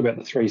when I talk about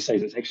the 3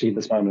 C's, it's actually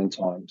this moment in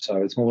time. So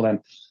it's more than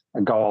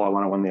a goal, I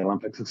want to win the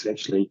Olympics. It's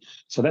actually,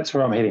 so that's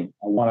where I'm heading.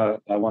 I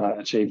want to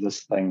achieve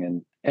this thing.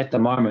 And at the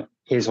moment,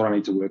 here's what I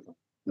need to work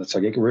on. So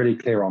get really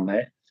clear on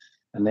that.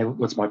 And then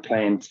what's my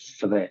plan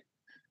for that?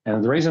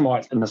 And the reason why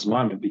it's in this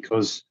moment,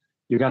 because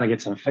you're going to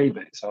get some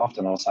feedback. So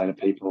often I'll say to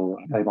people,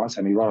 they might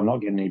say to me, "Rod, I'm not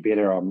getting any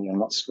better. I'm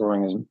not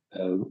scoring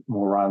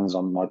more runs.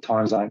 My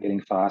times aren't getting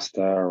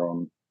faster,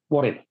 or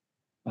whatever."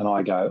 And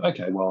I go,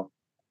 "Okay, well,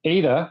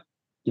 either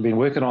you've been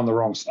working on the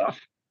wrong stuff,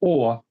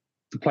 or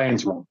the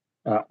plan's wrong,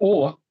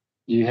 or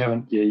you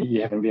haven't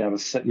been able to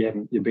sit,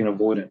 you've been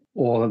avoidant,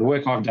 or the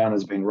work I've done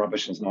has been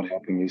rubbish and it's not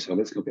helping you. So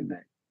let's look at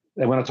that."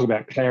 And when I talk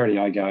about clarity,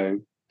 I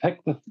go,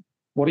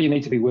 what do you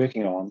need to be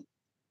working on?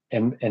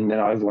 And then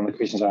one of the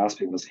questions I ask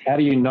people is, how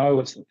do you know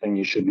it's the thing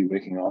you should be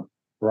working on,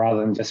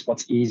 rather than just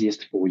what's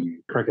easiest for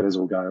you? Cricketers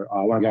will go,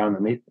 "I want to go on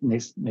the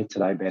net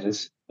today,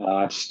 batters.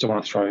 I just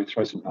want to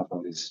throw some half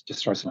volleys.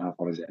 Just throw some half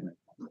volleys at me.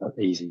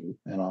 Easy."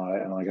 And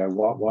I go,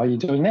 "Why are you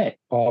doing that?"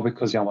 "Oh,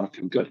 because I want to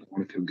feel good. I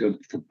want to feel good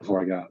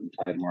before I go out and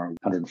play tomorrow.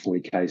 140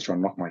 Ks, try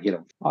and knock my head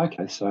off."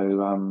 "Okay, so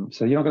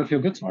you're not going to feel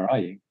good tomorrow, are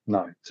you?"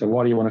 "No." "So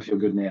why do you want to feel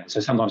good now?"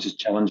 So sometimes it's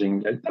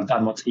challenging. I've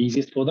done what's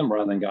easiest for them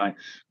rather than going,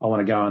 "I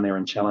want to go in there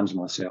and challenge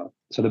myself."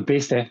 So the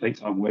best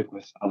athletes I've worked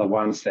with are the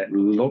ones that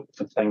look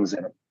for things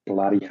that are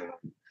bloody hard,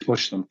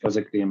 push them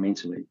physically and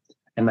mentally.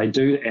 And they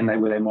do,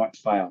 where they might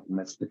fail, and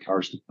that's the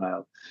courage to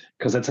fail,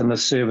 because it's in the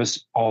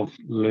service of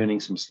learning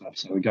some stuff.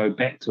 So we go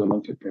back to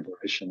Olympic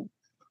preparation.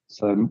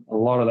 So a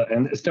lot of that,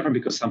 and it's different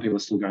because some people are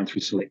still going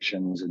through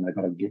selections and they've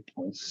got to get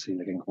points to see if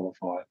they can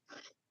qualify.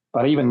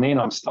 But even then,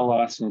 I'm still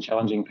asking and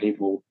challenging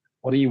people,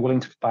 what are you willing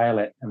to fail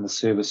at in the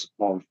service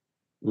of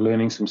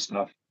learning some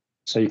stuff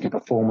so you can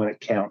perform when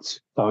it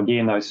counts? So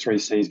again, those 3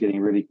 C's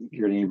getting really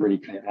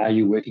clear. Are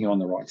you working on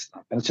the right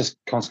stuff? And it's just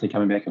constantly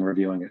coming back and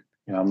reviewing it.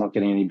 I'm not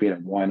getting any better.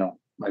 Why not?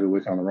 Maybe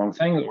working on the wrong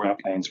thing, or our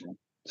plan's wrong.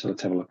 So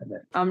let's have a look at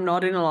that. I'm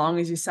nodding along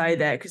as you say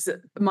that, because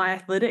my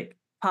athletic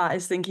part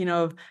is thinking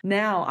of,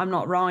 now I'm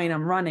not rowing,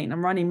 I'm running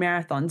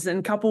marathons. In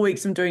a couple of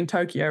weeks, I'm doing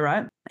Tokyo,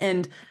 right?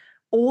 And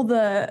all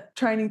the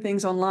training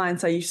things online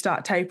say you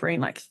start tapering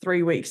like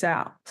 3 weeks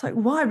out. It's like,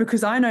 why?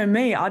 Because I know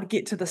me, I'd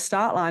get to the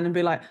start line and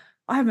be like,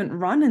 I haven't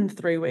run in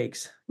 3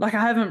 weeks. Like,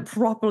 I haven't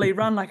properly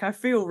run. Like, I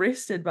feel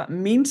rested, but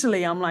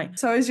mentally I'm like,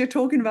 so as you're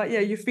talking about,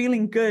 you're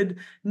feeling good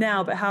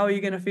now, but how are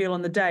you going to feel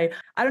on the day?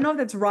 I don't know if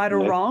that's right or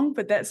wrong,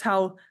 but that's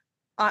how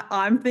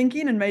I'm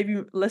thinking. And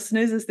maybe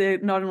listeners, as they're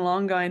nodding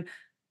along going,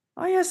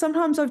 oh yeah,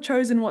 sometimes I've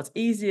chosen what's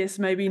easiest,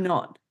 maybe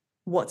not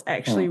what's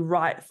actually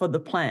right for the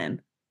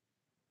plan.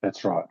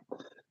 That's right.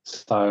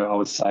 So I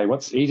would say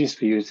what's easiest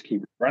for you is to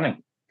keep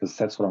running, because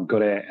that's what I'm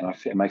good at and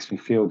it makes me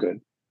feel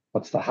good.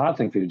 What's the hard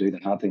thing for you to do?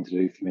 The hard thing to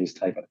do for me is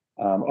taper.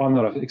 I'm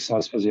not an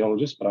exercise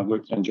physiologist, but I've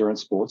worked in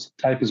endurance sports.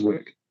 Tapers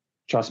work.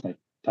 Trust me,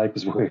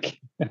 tapers work.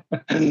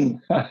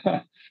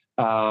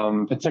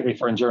 Particularly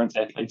for endurance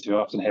athletes who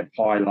often have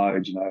high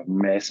loads,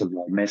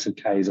 massive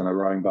Ks on a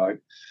rowing boat,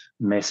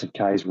 massive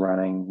Ks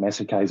running,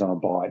 massive Ks on a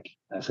bike.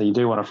 So you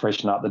do want to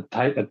freshen up.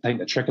 I think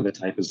the trick of the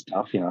taper is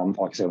tough. Like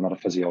I said, I'm not a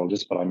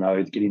physiologist, but I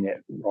know getting that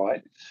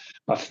right.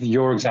 But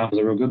your example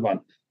is a real good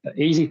one. The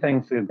easy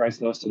thing for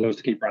Grace Lewis to do is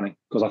to keep running,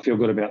 because I feel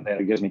good about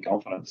that. It gives me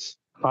confidence.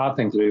 Hard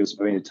thing to do is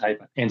for me to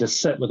taper and to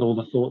sit with all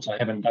the thoughts I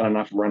haven't done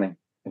enough running.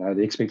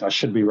 I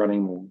should be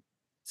running more.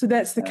 So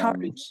that's the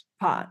courage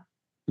part.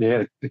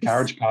 Yeah, the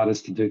courage part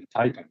is to do the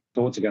taper.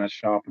 Thoughts are going to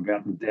show up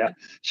about the doubt.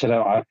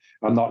 I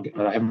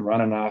haven't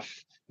run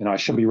enough. I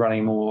should be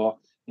running more.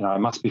 I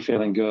must be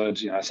feeling good.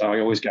 So I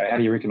always go, how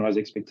do you recognize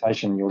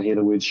expectation? You'll hear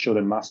the words should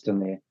and must in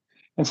there.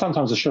 And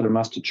sometimes the should and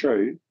must are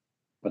true,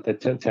 but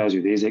that tells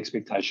you there's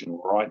expectation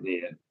right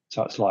there.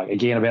 So it's like,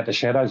 again, about the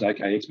shadows.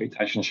 Okay,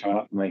 expectation showing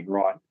up for me.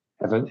 Right.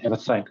 Have a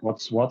think.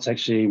 What's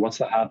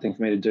the hard thing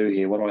for me to do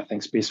here? What do I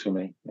think's best for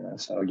me?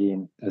 So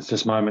again, it's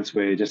just moments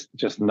where you're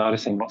just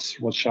noticing what's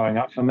showing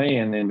up for me,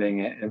 and then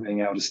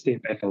being able to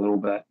step back a little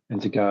bit and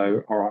to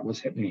go, all right, what's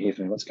happening here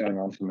for me? What's going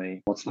on for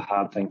me? What's the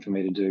hard thing for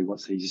me to do?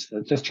 What's the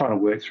easiest? Just trying to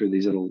work through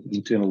these little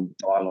internal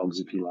dialogues,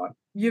 if you like.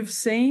 You've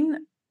seen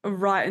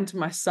right into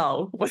my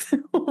soul with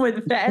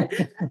that.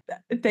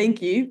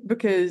 Thank you,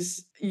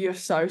 because you're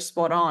so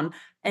spot on.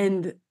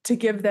 And to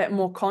give that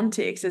more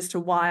context as to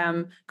why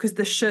because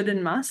the should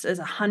and must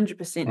is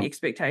 100%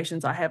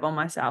 expectations I have on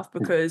myself,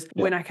 because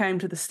when I came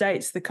to the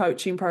States, the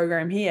coaching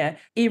program here,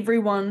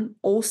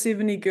 all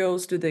 70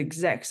 girls do the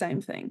exact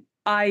same thing.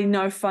 I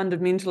know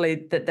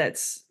fundamentally that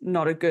that's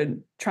not a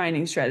good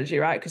training strategy,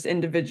 right? Because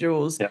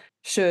individuals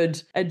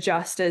should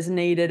adjust as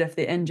needed if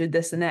they're injured,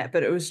 this and that.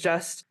 But it was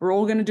just, we're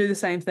all going to do the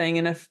same thing.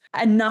 And if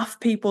enough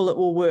people it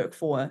will work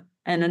for,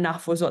 and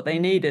enough was what they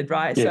needed,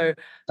 right? Yeah, so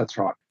that's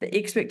right. The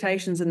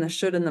expectations and the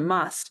should and the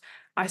must,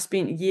 I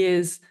spent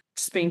years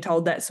just being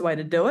told that's the way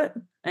to do it.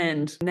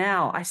 And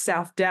now I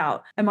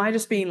self-doubt. Am I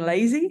just being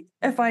lazy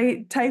if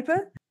I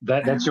taper?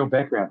 That's your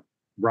background.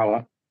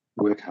 Rower,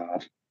 work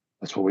hard.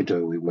 That's what we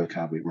do. We work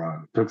hard, we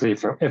row.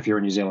 Particularly if you're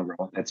a New Zealand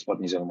rower, that's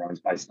what New Zealand rowing is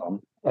based on.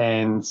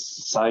 And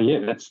so,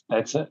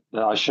 that's it.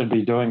 I should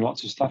be doing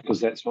lots of stuff because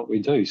that's what we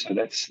do. So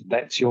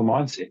that's your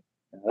mindset.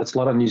 That's a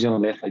lot of New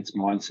Zealand athletes'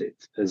 mindset,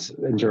 is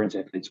endurance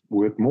athletes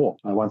work more.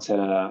 I once had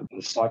a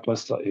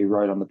cyclist who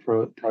rode on the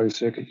pro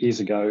circuit years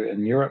ago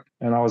in Europe,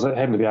 and I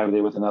happened to be over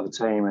there with another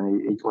team,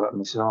 and he caught up and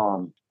he said,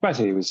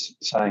 basically he was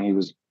saying he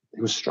was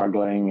he was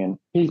struggling, and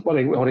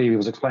what he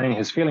was explaining,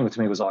 his feeling to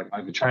me was like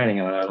overtraining,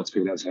 and I know lots of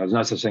people that say there's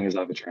no such thing as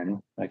overtraining.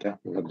 Okay,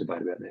 we'll have a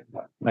debate about that,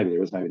 but maybe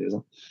there is, maybe there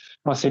isn't.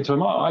 I said to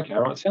him, "Oh, okay,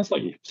 all right, sounds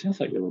like you're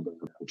a little bit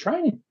of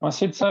training." I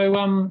said, "So,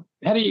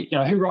 how do you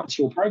know, who writes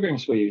your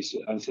programs for you?"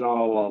 I said,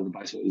 "Oh, well,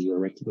 basically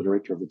the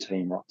director of the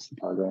team writes the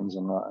programs,"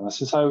 and I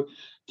said, "So,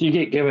 do you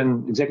get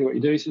given exactly what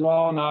you do?" He said,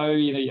 "Oh,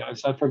 no,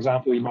 so for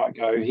example, you might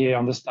go here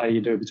on this day,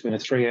 you do between a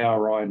 3-hour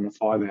ride and a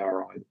 5-hour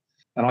ride."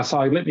 And I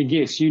say, "Let me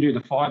guess, you do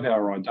the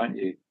 5-hour ride, don't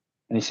you?"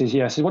 And he says,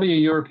 "Yeah." I said, "What do your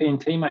European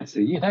teammates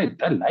do?" "Yeah,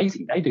 they're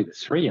lazy. They do the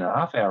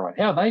 3.5-hour ride."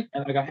 "How are they?"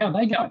 And I go, "How are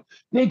they going?"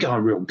 "They're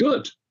going real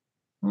good."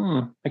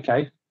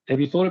 Okay. Have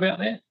you thought about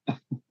that?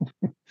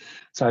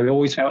 So he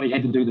always felt he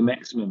had to do the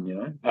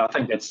maximum, I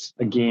think that's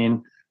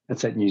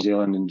that New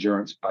Zealand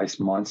endurance-based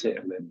mindset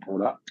of being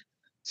brought up.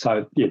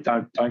 So yeah,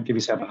 don't give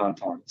yourself a hard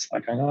time. It's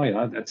like,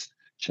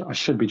 I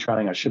should be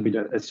training, I should be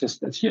doing. It's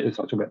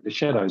like about the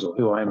shadows or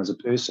who I am as a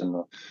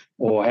person,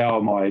 or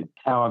how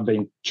I'm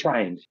being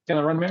trained. Can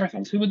I run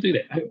marathons? Who would do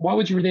that? Why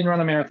would you then run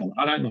a marathon?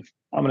 I don't know.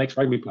 I'm an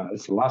ex-rugby player.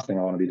 That's the last thing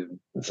I want to be doing.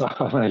 So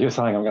when you're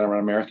saying I'm going to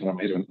run a marathon, I'm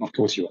doing. Of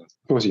course you are.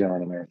 Of course you're going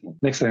to run a marathon.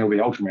 Next thing will be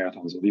ultra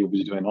marathons, or you'll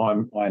be doing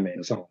Ironman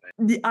or something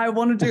like that. I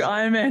want to do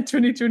Ironman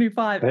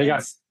 2025. There you go.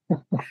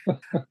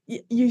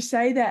 You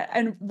say that,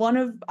 and one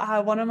of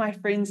my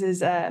friends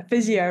is a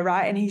physio,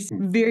 right? And he's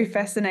very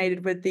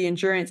fascinated with the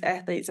endurance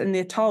athletes, and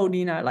they're told,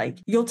 like,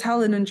 you'll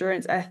tell an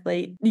endurance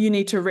athlete you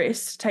need to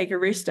rest, take a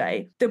rest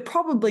day. They're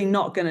probably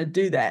not going to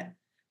do that,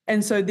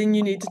 and so then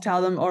you need to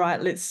tell them, all right,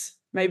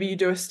 maybe you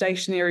do a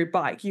stationary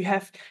bike.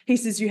 He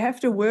says you have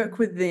to work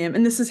with them,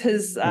 and this is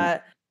his.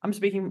 I'm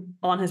speaking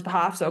on his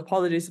behalf, so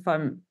apologies if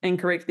I'm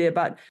incorrect there,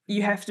 but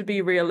you have to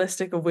be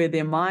realistic of where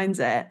their mind's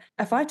at.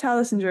 If I tell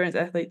this endurance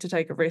athlete to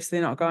take a rest, they're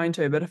not going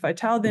to. But if I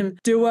tell them,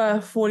 do a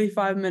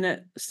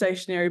 45-minute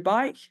stationary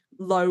bike,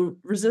 low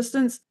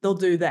resistance, they'll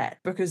do that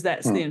because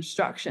that's the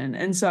instruction.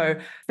 And so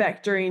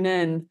factoring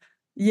in,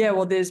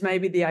 there's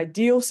maybe the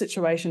ideal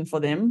situation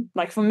for them.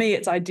 Like for me,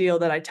 it's ideal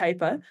that I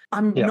taper.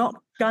 I'm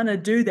not gonna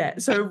do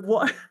that. So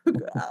what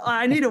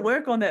I need to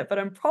work on that, but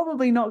I'm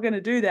probably not going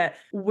to do that.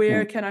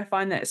 Where can I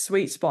find that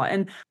sweet spot?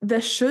 And the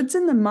shoulds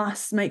and the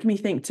musts make me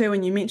think too,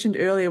 and you mentioned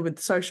earlier with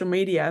social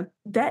media,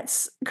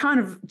 that's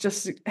kind of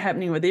just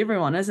happening with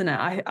everyone, isn't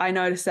it? I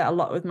notice that a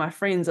lot with my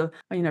friends of,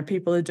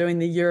 people are doing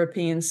the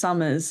European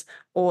summers,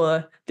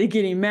 or they're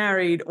getting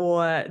married,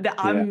 or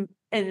I'm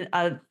in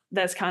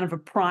that's kind of a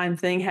prime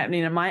thing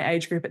happening in my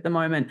age group at the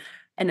moment.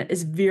 And it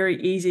is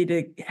very easy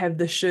to have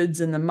the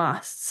shoulds and the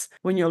musts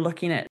when you're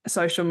looking at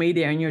social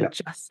media and you're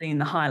just seeing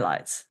the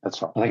highlights.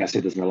 That's right. I think I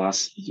said this in the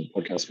last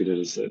podcast we did,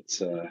 is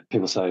that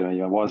people say,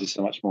 why is there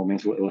so much more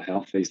mental ill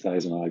health these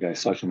days? And I go,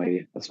 social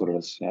media, that's what it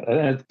is.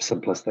 It's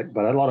simplistic,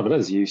 but a lot of it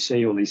is. You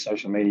see all these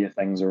social media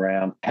things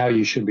around how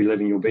you should be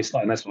living your best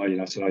life. And that's why,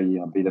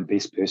 be the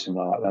best person.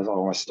 I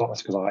almost stop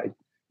this because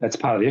that's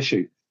part of the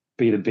issue.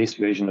 Be the best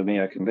version of me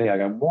I can be. I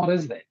go, what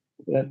is that?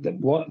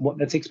 What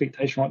that's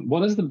expectation, right?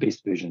 What is the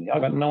best version?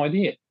 I've got no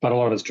idea. But a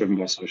lot of it's driven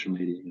by social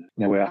media.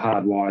 We're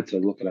hardwired to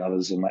look at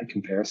others and make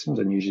comparisons,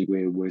 and usually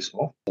we're worse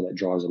off. So that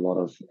drives a lot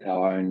of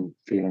our own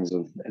feelings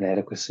of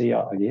inadequacy,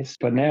 I guess.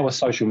 But now with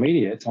social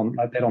media, it's on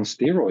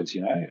steroids.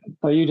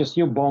 So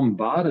you're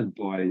bombarded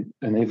by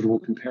inevitable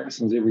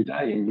comparisons every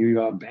day, and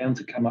you are bound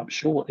to come up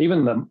short.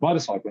 Even the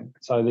motorcycling.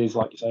 So there's,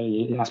 like you say,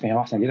 you ask me how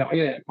often I get out. I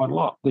get out quite a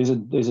lot. There's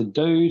a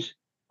dude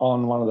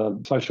on one of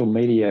the social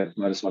media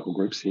motorcycle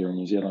groups here in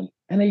New Zealand,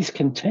 and he's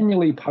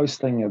continually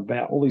posting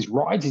about all these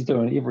rides he's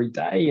doing every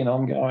day, and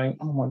I'm going,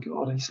 oh my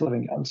God, he's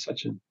living on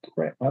such a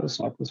crap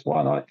motorcyclist.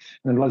 Why not?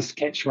 And then those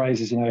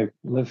catchphrases,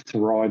 live to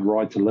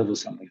ride to live, or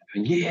something.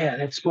 And yeah,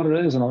 that's what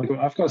it is. And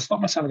I've got to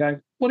stop myself and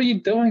going, what are you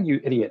doing, you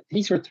idiot?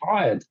 He's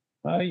retired.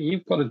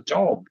 You've got a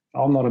job.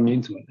 I'm not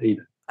immune to it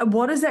either.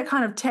 What is that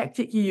kind of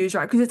tactic you use,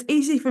 right? Because it's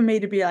easy for me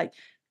to be like,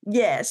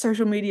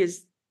 social media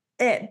is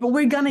but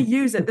we're going to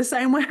use it the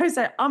same way I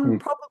say, I'm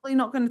probably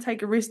not going to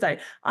take a rest day.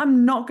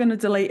 I'm not going to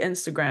delete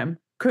Instagram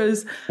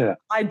because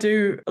I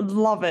do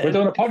love it. We're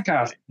doing a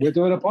podcast.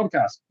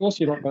 Of course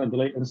you're not going to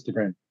delete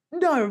Instagram.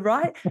 No,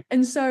 right?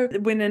 And so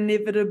when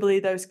inevitably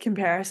those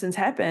comparisons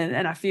happen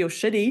and I feel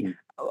shitty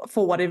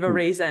for whatever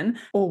reason,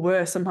 or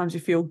worse, sometimes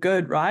you feel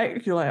good,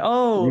 right? You're like,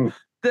 I'm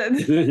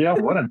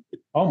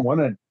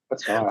winning.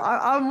 That's right.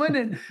 I'm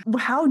winning.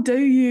 How do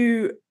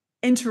you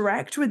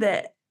interact with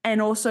it and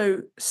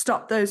also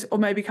stop those, or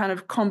maybe kind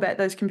of combat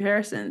those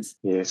comparisons?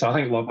 Yeah, so I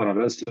think one of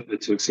it is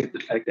to accept the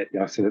fact that,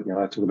 I said it,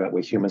 I talk about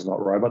we're humans, not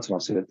robots, and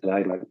I've said it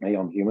today, like me,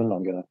 I'm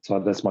human. So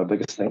that's my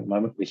biggest thing at the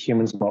moment. We're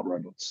humans, not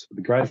robots. It'd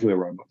be great if we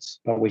were robots,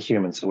 but we're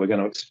humans, so we're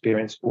going to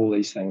experience all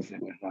these things that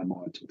we're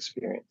hardwired to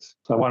experience.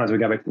 So one is we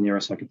go back to the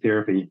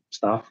neuropsychotherapy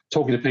stuff,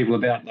 talking to people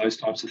about those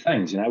types of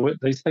things.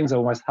 These things are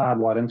almost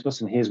hardwired into us,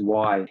 and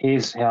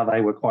here's how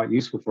they were quite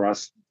useful for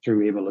us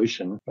through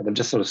evolution, but they've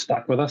just sort of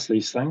stuck with us,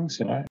 these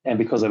things, and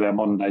because of our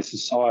modern day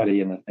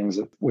society and the things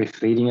that we're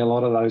feeding a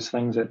lot of those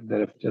things that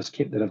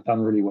have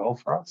done really well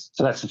for us.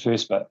 So that's the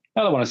first bit.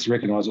 The other one is to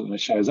recognize it when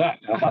it shows up.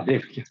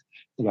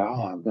 So You go,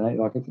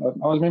 oh, like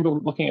I remember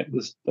looking at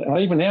this, and I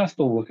even now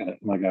still look at it,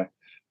 and I go,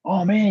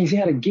 oh man, he's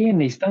out again.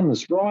 He's done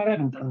this right. I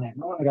haven't done that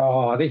right. I go,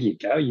 oh, there you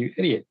go, you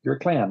idiot. You're a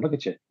clown. Look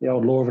at you. The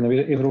old law of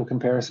inevitable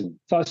comparison.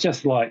 So it's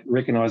just like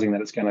recognizing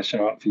that it's going to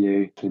show up for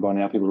you. By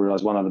now, people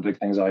realize one of the big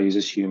things I use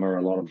is humor,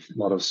 a lot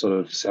of sort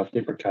of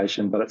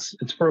self-deprecation, but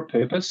it's for a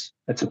purpose.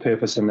 It's a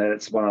purpose in that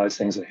it's one of those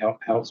things that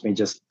helps me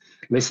just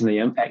lessen the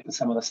impact of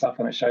some of the stuff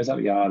when it shows up.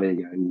 Yeah, oh, there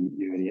you go,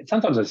 you idiot.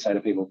 Sometimes I say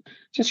to people,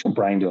 just your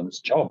brain doing its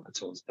job.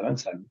 That's all it's doing.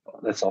 So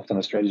that's often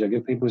a strategy I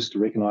give people, is to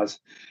recognize,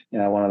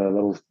 one of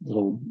the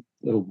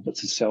little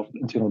bits of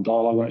internal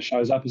dialogue when it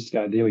shows up, is to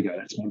go, there we go,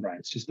 that's my brain.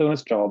 It's just doing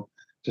its job,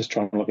 just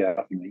trying to look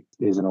out for me.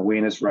 There's an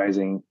awareness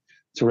raising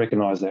to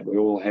recognize that we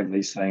all have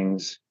these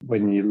things.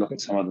 When you look at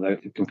some of the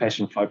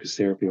compassion focused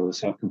therapy or the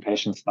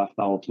self-compassion stuff,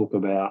 they'll talk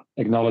about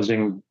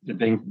acknowledging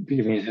giving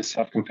you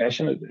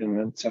self-compassion,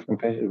 and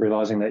self-compassion,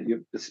 realizing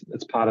that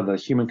it's part of the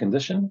human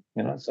condition,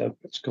 so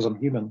it's because I'm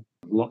human.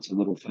 Lots of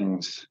little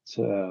things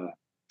to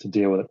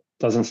deal with it.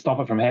 Doesn't stop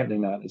it from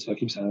happening, though. So I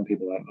keep saying to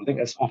people that I think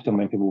that's often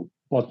when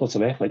lots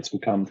of athletes will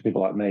come to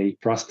people like me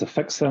for us to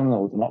fix them,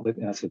 or not let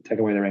to take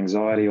away their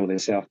anxiety or their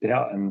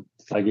self-doubt, and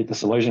they get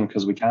disillusioned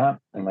because we can't,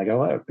 and they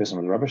go, oh, that person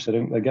was rubbish. I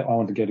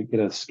want to get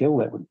a skill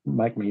that would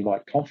make me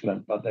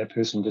confident, but that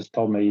person just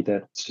told me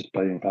that it's just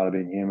being part of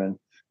being human.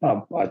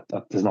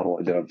 There's not all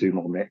I do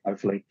more than that,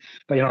 hopefully.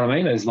 But you know what I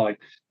mean? It's like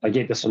they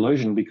get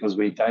disillusioned because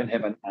we don't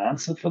have an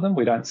answer for them.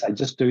 We don't say,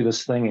 just do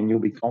this thing and you'll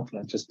be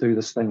confident. Just do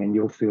this thing and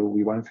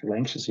we won't feel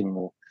anxious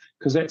anymore.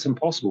 Because that's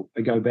impossible.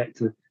 We go back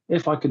to,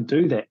 if I could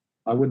do that,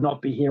 I would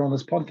not be here on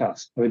this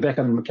podcast. I'd be back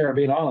on the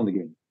Caribbean island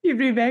again. You'd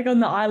be back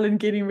on the island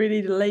getting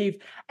ready to leave.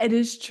 It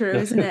is true,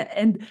 isn't it?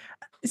 And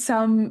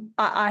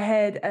I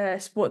had a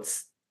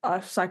sports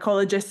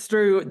psychologist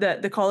through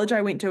the college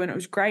I went to, and it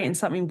was great. And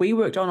something we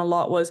worked on a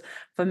lot was,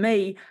 for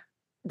me,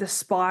 the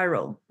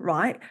spiral,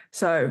 right?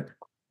 So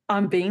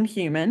I'm being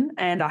human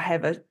and I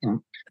have a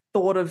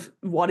thought of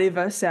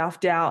whatever,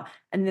 self-doubt,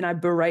 and then I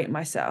berate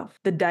myself.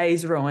 The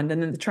day's ruined,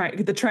 and then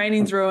the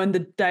training's ruined,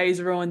 the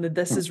day's ruined, the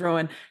this is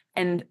ruined.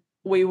 And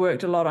we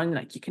worked a lot on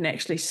you can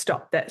actually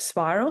stop that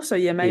spiral. So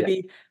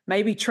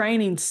maybe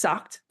training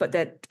sucked, but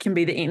that can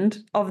be the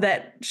end of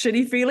that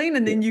shitty feeling,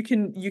 and then you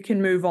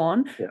can move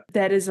on. Yeah.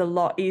 That is a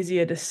lot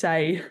easier to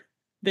say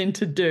than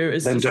to do,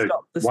 is to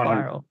stop the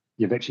spiral.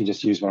 You've actually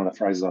just used one of the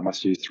phrases I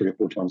must use 3 or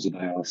 4 times a day.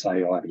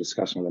 I'll have a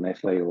discussion with an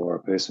athlete or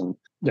a person.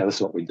 Yeah, this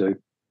is what we do.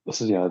 This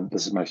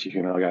is makes you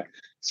human. I go,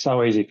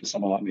 so easy for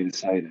someone like me to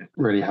say that.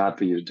 Really hard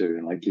for you to do,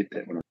 and I get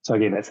that. So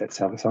again, that's that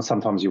self.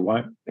 Sometimes you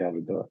won't be able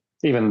to do it.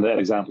 Even that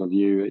example of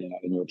you,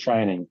 in your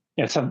training,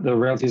 the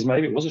reality is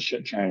maybe it was a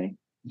shit training,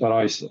 but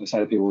I say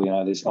to people,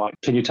 there's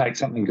can you take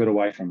something good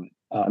away from it?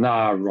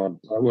 No, Rod,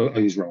 I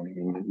use rowing,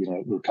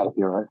 we'll cut up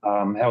your road.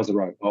 How was the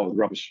road? Oh,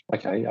 rubbish.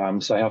 Okay,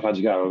 so how far did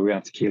you go? We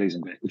went to Keeley's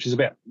and back, which is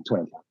about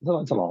 20.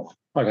 It's a long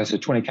way. Okay, so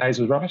 20 Ks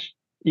was rubbish?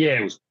 Yeah,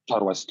 it was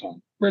total waste of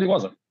time. Really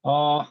wasn't.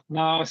 Oh,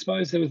 no, I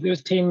suppose there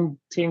was 10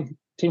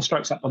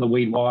 strokes up on the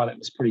weed wire. That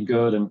was pretty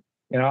good. And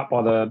up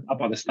by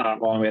the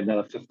start line, we had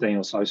another 15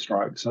 or so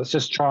strokes. So it's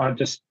just trying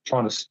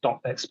to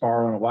stop that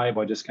spiraling away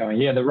by just going,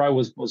 the row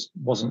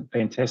wasn't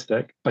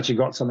fantastic, but you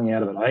got something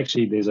out of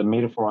it. There's a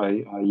metaphor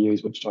I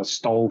use, which I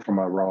stole from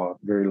a rower a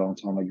very long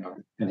time ago,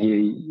 and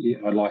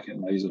I like it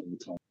and I use it all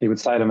the time. He would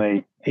say to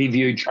me, he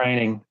viewed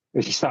training.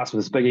 He starts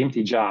with this big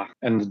empty jar,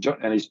 and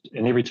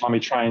every time he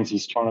trains,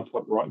 he's trying to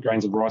put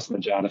grains of rice in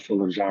the jar to fill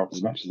the jar up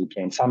as much as he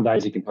can. Some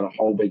days he can put a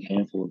whole big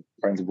handful of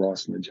grains of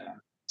rice in the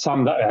jar.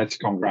 Some days it's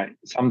gone great.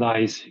 Some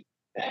days he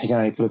can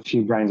only put a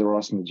few grains of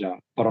rice in the jar,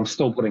 but I'm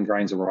still putting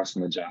grains of rice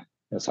in the jar.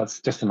 So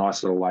it's just a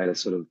nice little way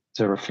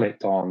to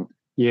reflect on,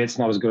 it's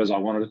not as good as I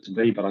wanted it to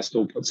be, but I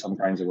still put some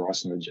grains of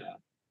rice in the jar.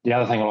 The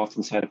other thing I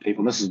often say to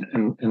people, and this is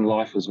in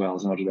life as well,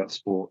 it's not about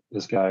sport,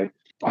 is go,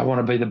 I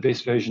want to be the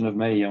best version of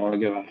me. I want to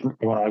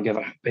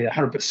be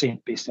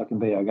 100% best I can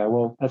be. I go,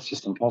 well, that's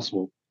just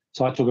impossible.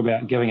 So I talk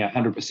about giving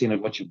 100%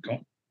 of what you've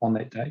got on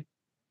that day.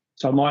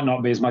 So it might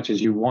not be as much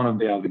as you want to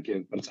be able to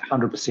give, but it's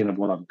 100% of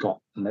what I've got,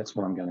 and that's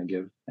what I'm going to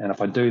give. And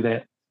if I do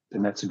that,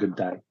 then that's a good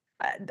day.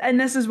 And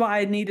this is why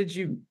I needed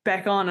you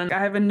back on. And I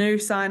have a new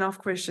sign-off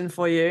question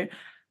for you.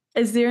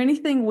 Is there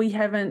anything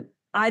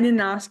I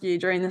didn't ask you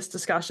during this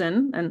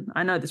discussion, and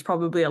I know there's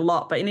probably a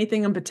lot, but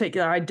anything in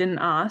particular I didn't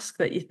ask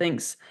that you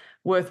think's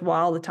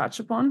worthwhile to touch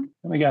upon?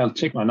 Let me go and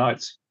check my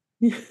notes.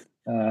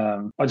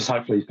 I just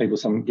hopefully people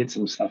get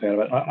some stuff out of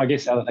it. I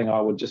guess the other thing I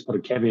would just put a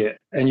caveat,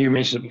 and you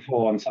mentioned it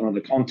before on some of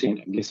the content,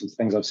 I guess it's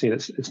things I've said,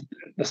 it's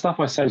the stuff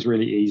I say is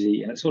really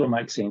easy and it sort of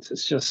makes sense.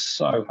 It's just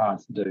so hard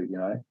to do,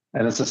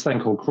 and it's this thing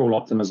called cruel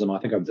optimism. I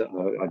think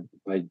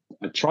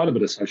I tried a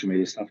bit of social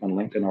media stuff on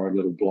LinkedIn. I wrote a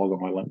little blog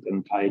on my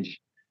LinkedIn page.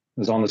 It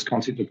was on this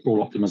concept of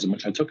cruel optimism,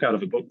 which I took out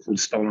of a book called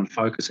Stolen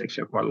Focus.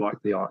 Actually, I quite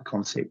like the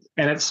concept.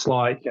 And it's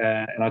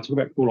and I talk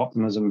about cruel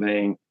optimism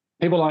being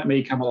people like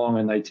me come along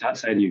and they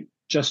say to you,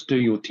 just do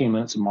your 10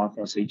 minutes of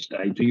mindfulness each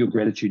day, do your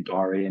gratitude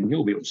diary, and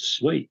you'll be all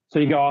sweet. So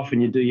you go off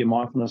and you do your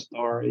mindfulness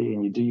diary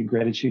and you do your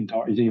gratitude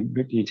diary, you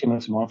do your 10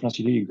 minutes of mindfulness,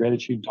 you do your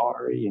gratitude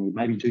diary, and you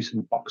maybe do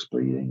some box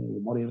breathing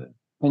or whatever.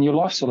 and your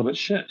life's a little bit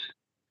shit,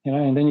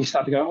 and then you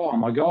start to go, oh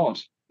my God,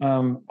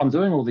 I'm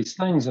doing all these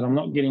things and I'm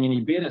not getting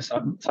any better.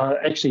 So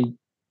actually,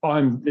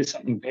 there's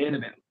something bad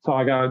about it. So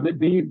I go,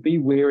 be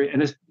wary.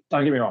 And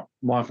don't get me wrong,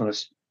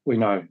 mindfulness, we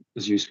know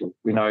is useful.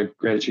 We know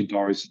gratitude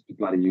diaries is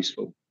bloody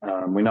useful.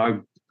 We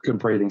know good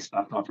breathing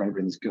stuff, deep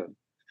breathing is good.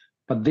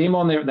 But them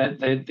on there,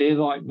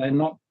 they're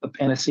not the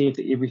panacea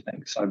to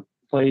everything. So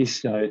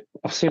please,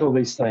 I've said all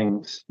these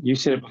things. You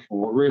said it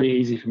before. Really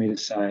easy for me to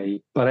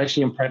say, but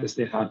actually in practice,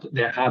 they're hard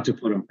to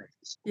put in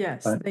practice.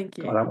 Yes, thank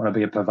you. I don't want to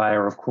be a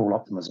purveyor of cruel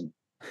optimism.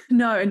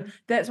 No, and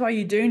that's why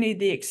you do need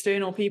the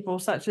external people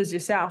such as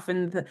yourself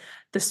and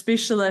the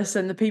specialists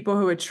and the people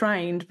who are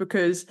trained,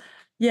 because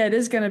it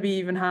is going to be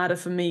even harder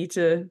for me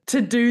to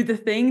do the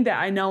thing that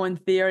I know in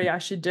theory I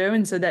should do.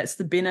 And so that's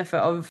the benefit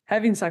of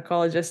having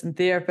psychologists and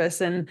therapists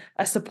and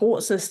a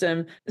support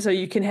system. So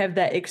you can have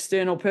that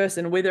external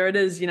person, whether it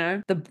is,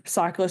 the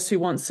cyclist who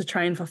wants to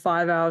train for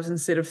 5 hours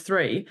instead of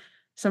 3.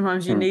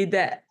 Sometimes you need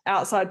that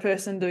outside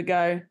person to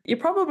go, you're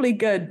probably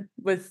good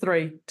with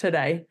 3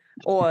 today.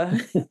 Or,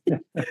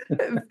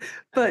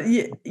 but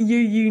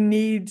you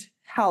need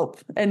help,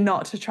 and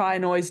not to try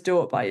and always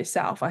do it by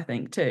yourself, I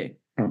think too.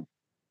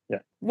 Yeah.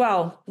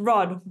 Well,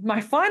 Rod,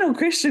 my final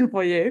question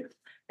for you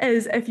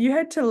is, if you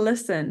had to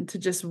listen to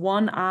just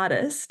one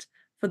artist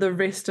for the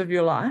rest of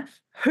your life,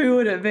 who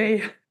would it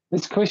be?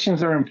 These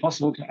questions are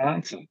impossible to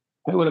answer.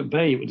 Who would it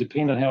be? It would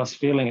depend on how I was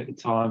feeling at the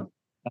time.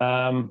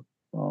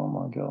 Oh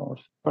my God.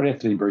 Probably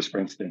have to be Bruce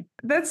Springsteen.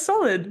 That's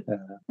solid.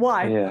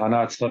 Why? Yeah, I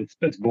know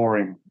it's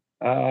boring.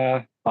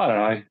 I don't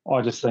know.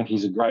 I just think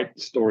he's a great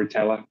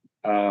storyteller.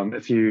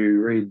 If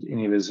you read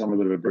any of his, I'm a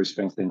bit of a Bruce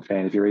Springsteen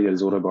fan. If you read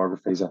his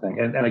autobiographies, I think,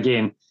 and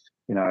again,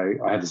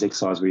 I have this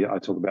exercise where I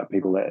talk about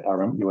people that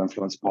you're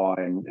influenced by,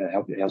 and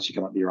helps you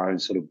come up with your own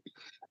sort of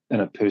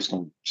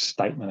interpersonal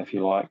statement, if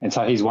you like. And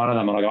so he's one of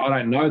them. And I go, I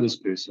don't know this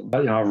person,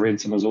 but I've read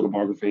some of his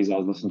autobiographies.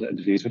 I've listened to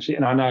interviews,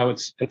 and I know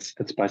it's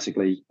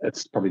basically,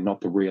 it's probably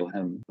not the real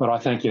him. But I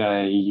think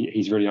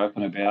he's really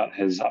open about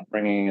his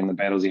upbringing and the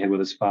battles he had with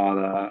his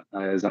father,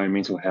 his own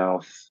mental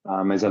health.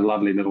 There's a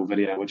lovely little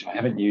video which I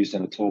haven't used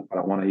in a talk, but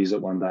I want to use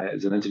it one day.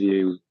 It's an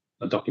interview,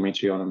 a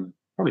documentary on him,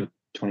 probably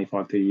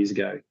 25, 30 years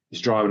ago.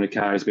 He's driving a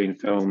car, he's being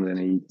filmed, and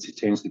he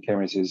turns to the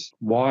camera and says,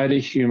 "Why do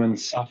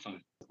humans suffer?"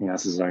 He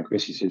answers his own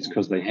question. He says,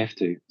 "Because they have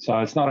to." So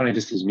it's not only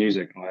just his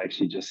music,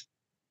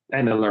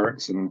 and the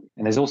lyrics, and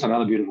there's also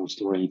another beautiful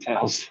story he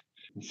tells.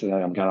 So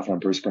I'm going off on a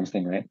Bruce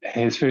Springsteen rant.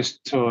 His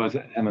first tour,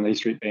 him and the E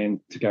Street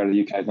Band, to go to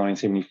the UK in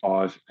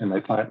 1975, and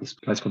they play at this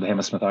place called the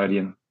Hammersmith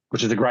Odeon,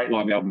 which is a great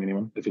live album,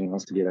 if anyone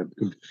wants to get a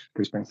good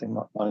Bruce Springsteen,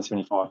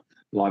 1975,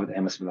 live at the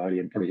Hammersmith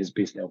Odeon, probably his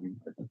best album.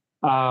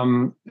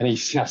 And he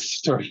tells a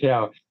story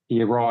how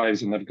he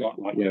arrives and they've got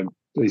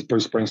these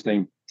Bruce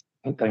Springsteen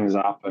things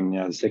up, and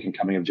the second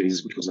coming of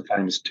Jesus, which was a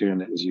famous term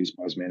that was used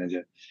by his manager.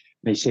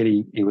 And he said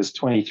he was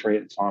 23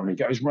 at the time, and he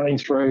goes running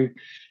through,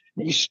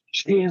 and he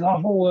stares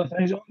off all the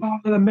things. Oh,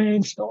 the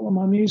man stolen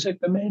my music.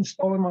 The man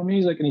stolen my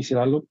music. And he said,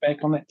 I look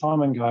back on that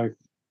time and go,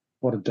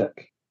 what a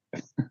dick.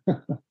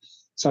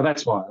 So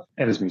that's why,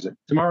 and his music.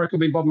 Tomorrow it could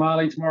be Bob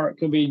Marley. Tomorrow it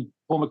could be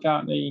Paul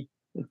McCartney.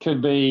 It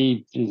could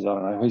be, I don't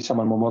know, who's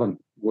someone more modern.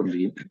 Wouldn't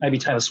be, maybe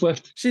Taylor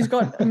Swift. She's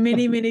got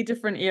many, many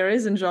different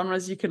eras and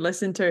genres you could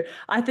listen to.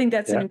 I think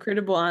that's an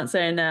incredible answer.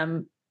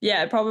 And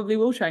it probably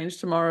will change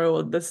tomorrow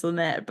or this and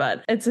that.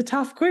 But it's a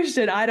tough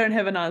question. I don't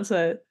have an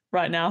answer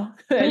right now.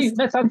 Hey,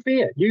 that's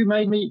unfair. You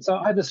made me. So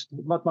I had this,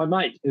 my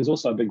mate, who's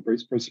also a big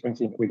Bruce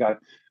Springsteen. We go,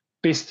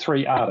 best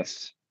 3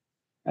 artists.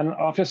 And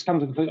I've just come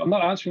to the conclusion, I'm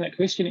not answering that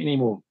question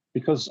anymore.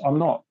 Because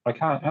I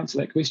can't answer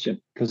that question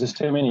because there's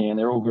too many and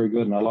they're all very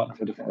good and I like them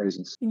for different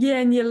reasons. Yeah,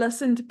 and you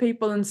listen to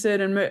people in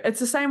certain moods.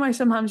 It's the same way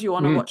sometimes you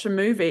want to watch a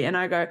movie and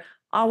I go,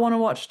 I want to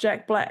watch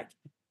Jack Black.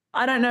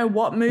 I don't know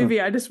what movie,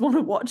 I just want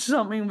to watch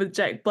something with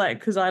Jack Black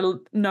because I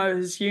know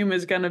his humour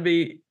is going to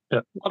be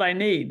what I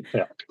need.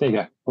 Yeah, there you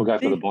go. We'll go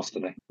for the boss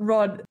today.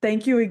 Rod,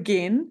 thank you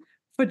again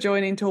for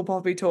joining Tall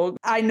Poppy Talk.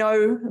 I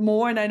know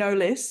more and I know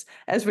less,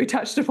 as we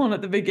touched upon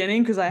at the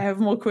beginning, because I have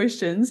more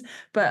questions,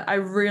 but I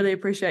really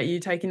appreciate you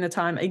taking the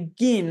time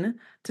again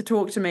to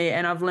talk to me,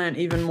 and I've learned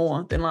even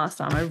more than last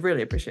time. I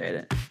really appreciate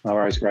it. No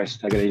worries, Grace.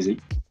 Take it easy.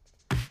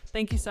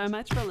 Thank you so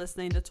much for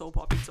listening to Tall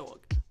Poppy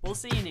Talk. We'll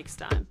see you next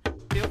time.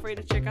 Feel free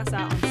to check us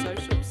out on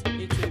socials,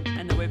 YouTube,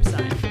 and the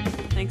website.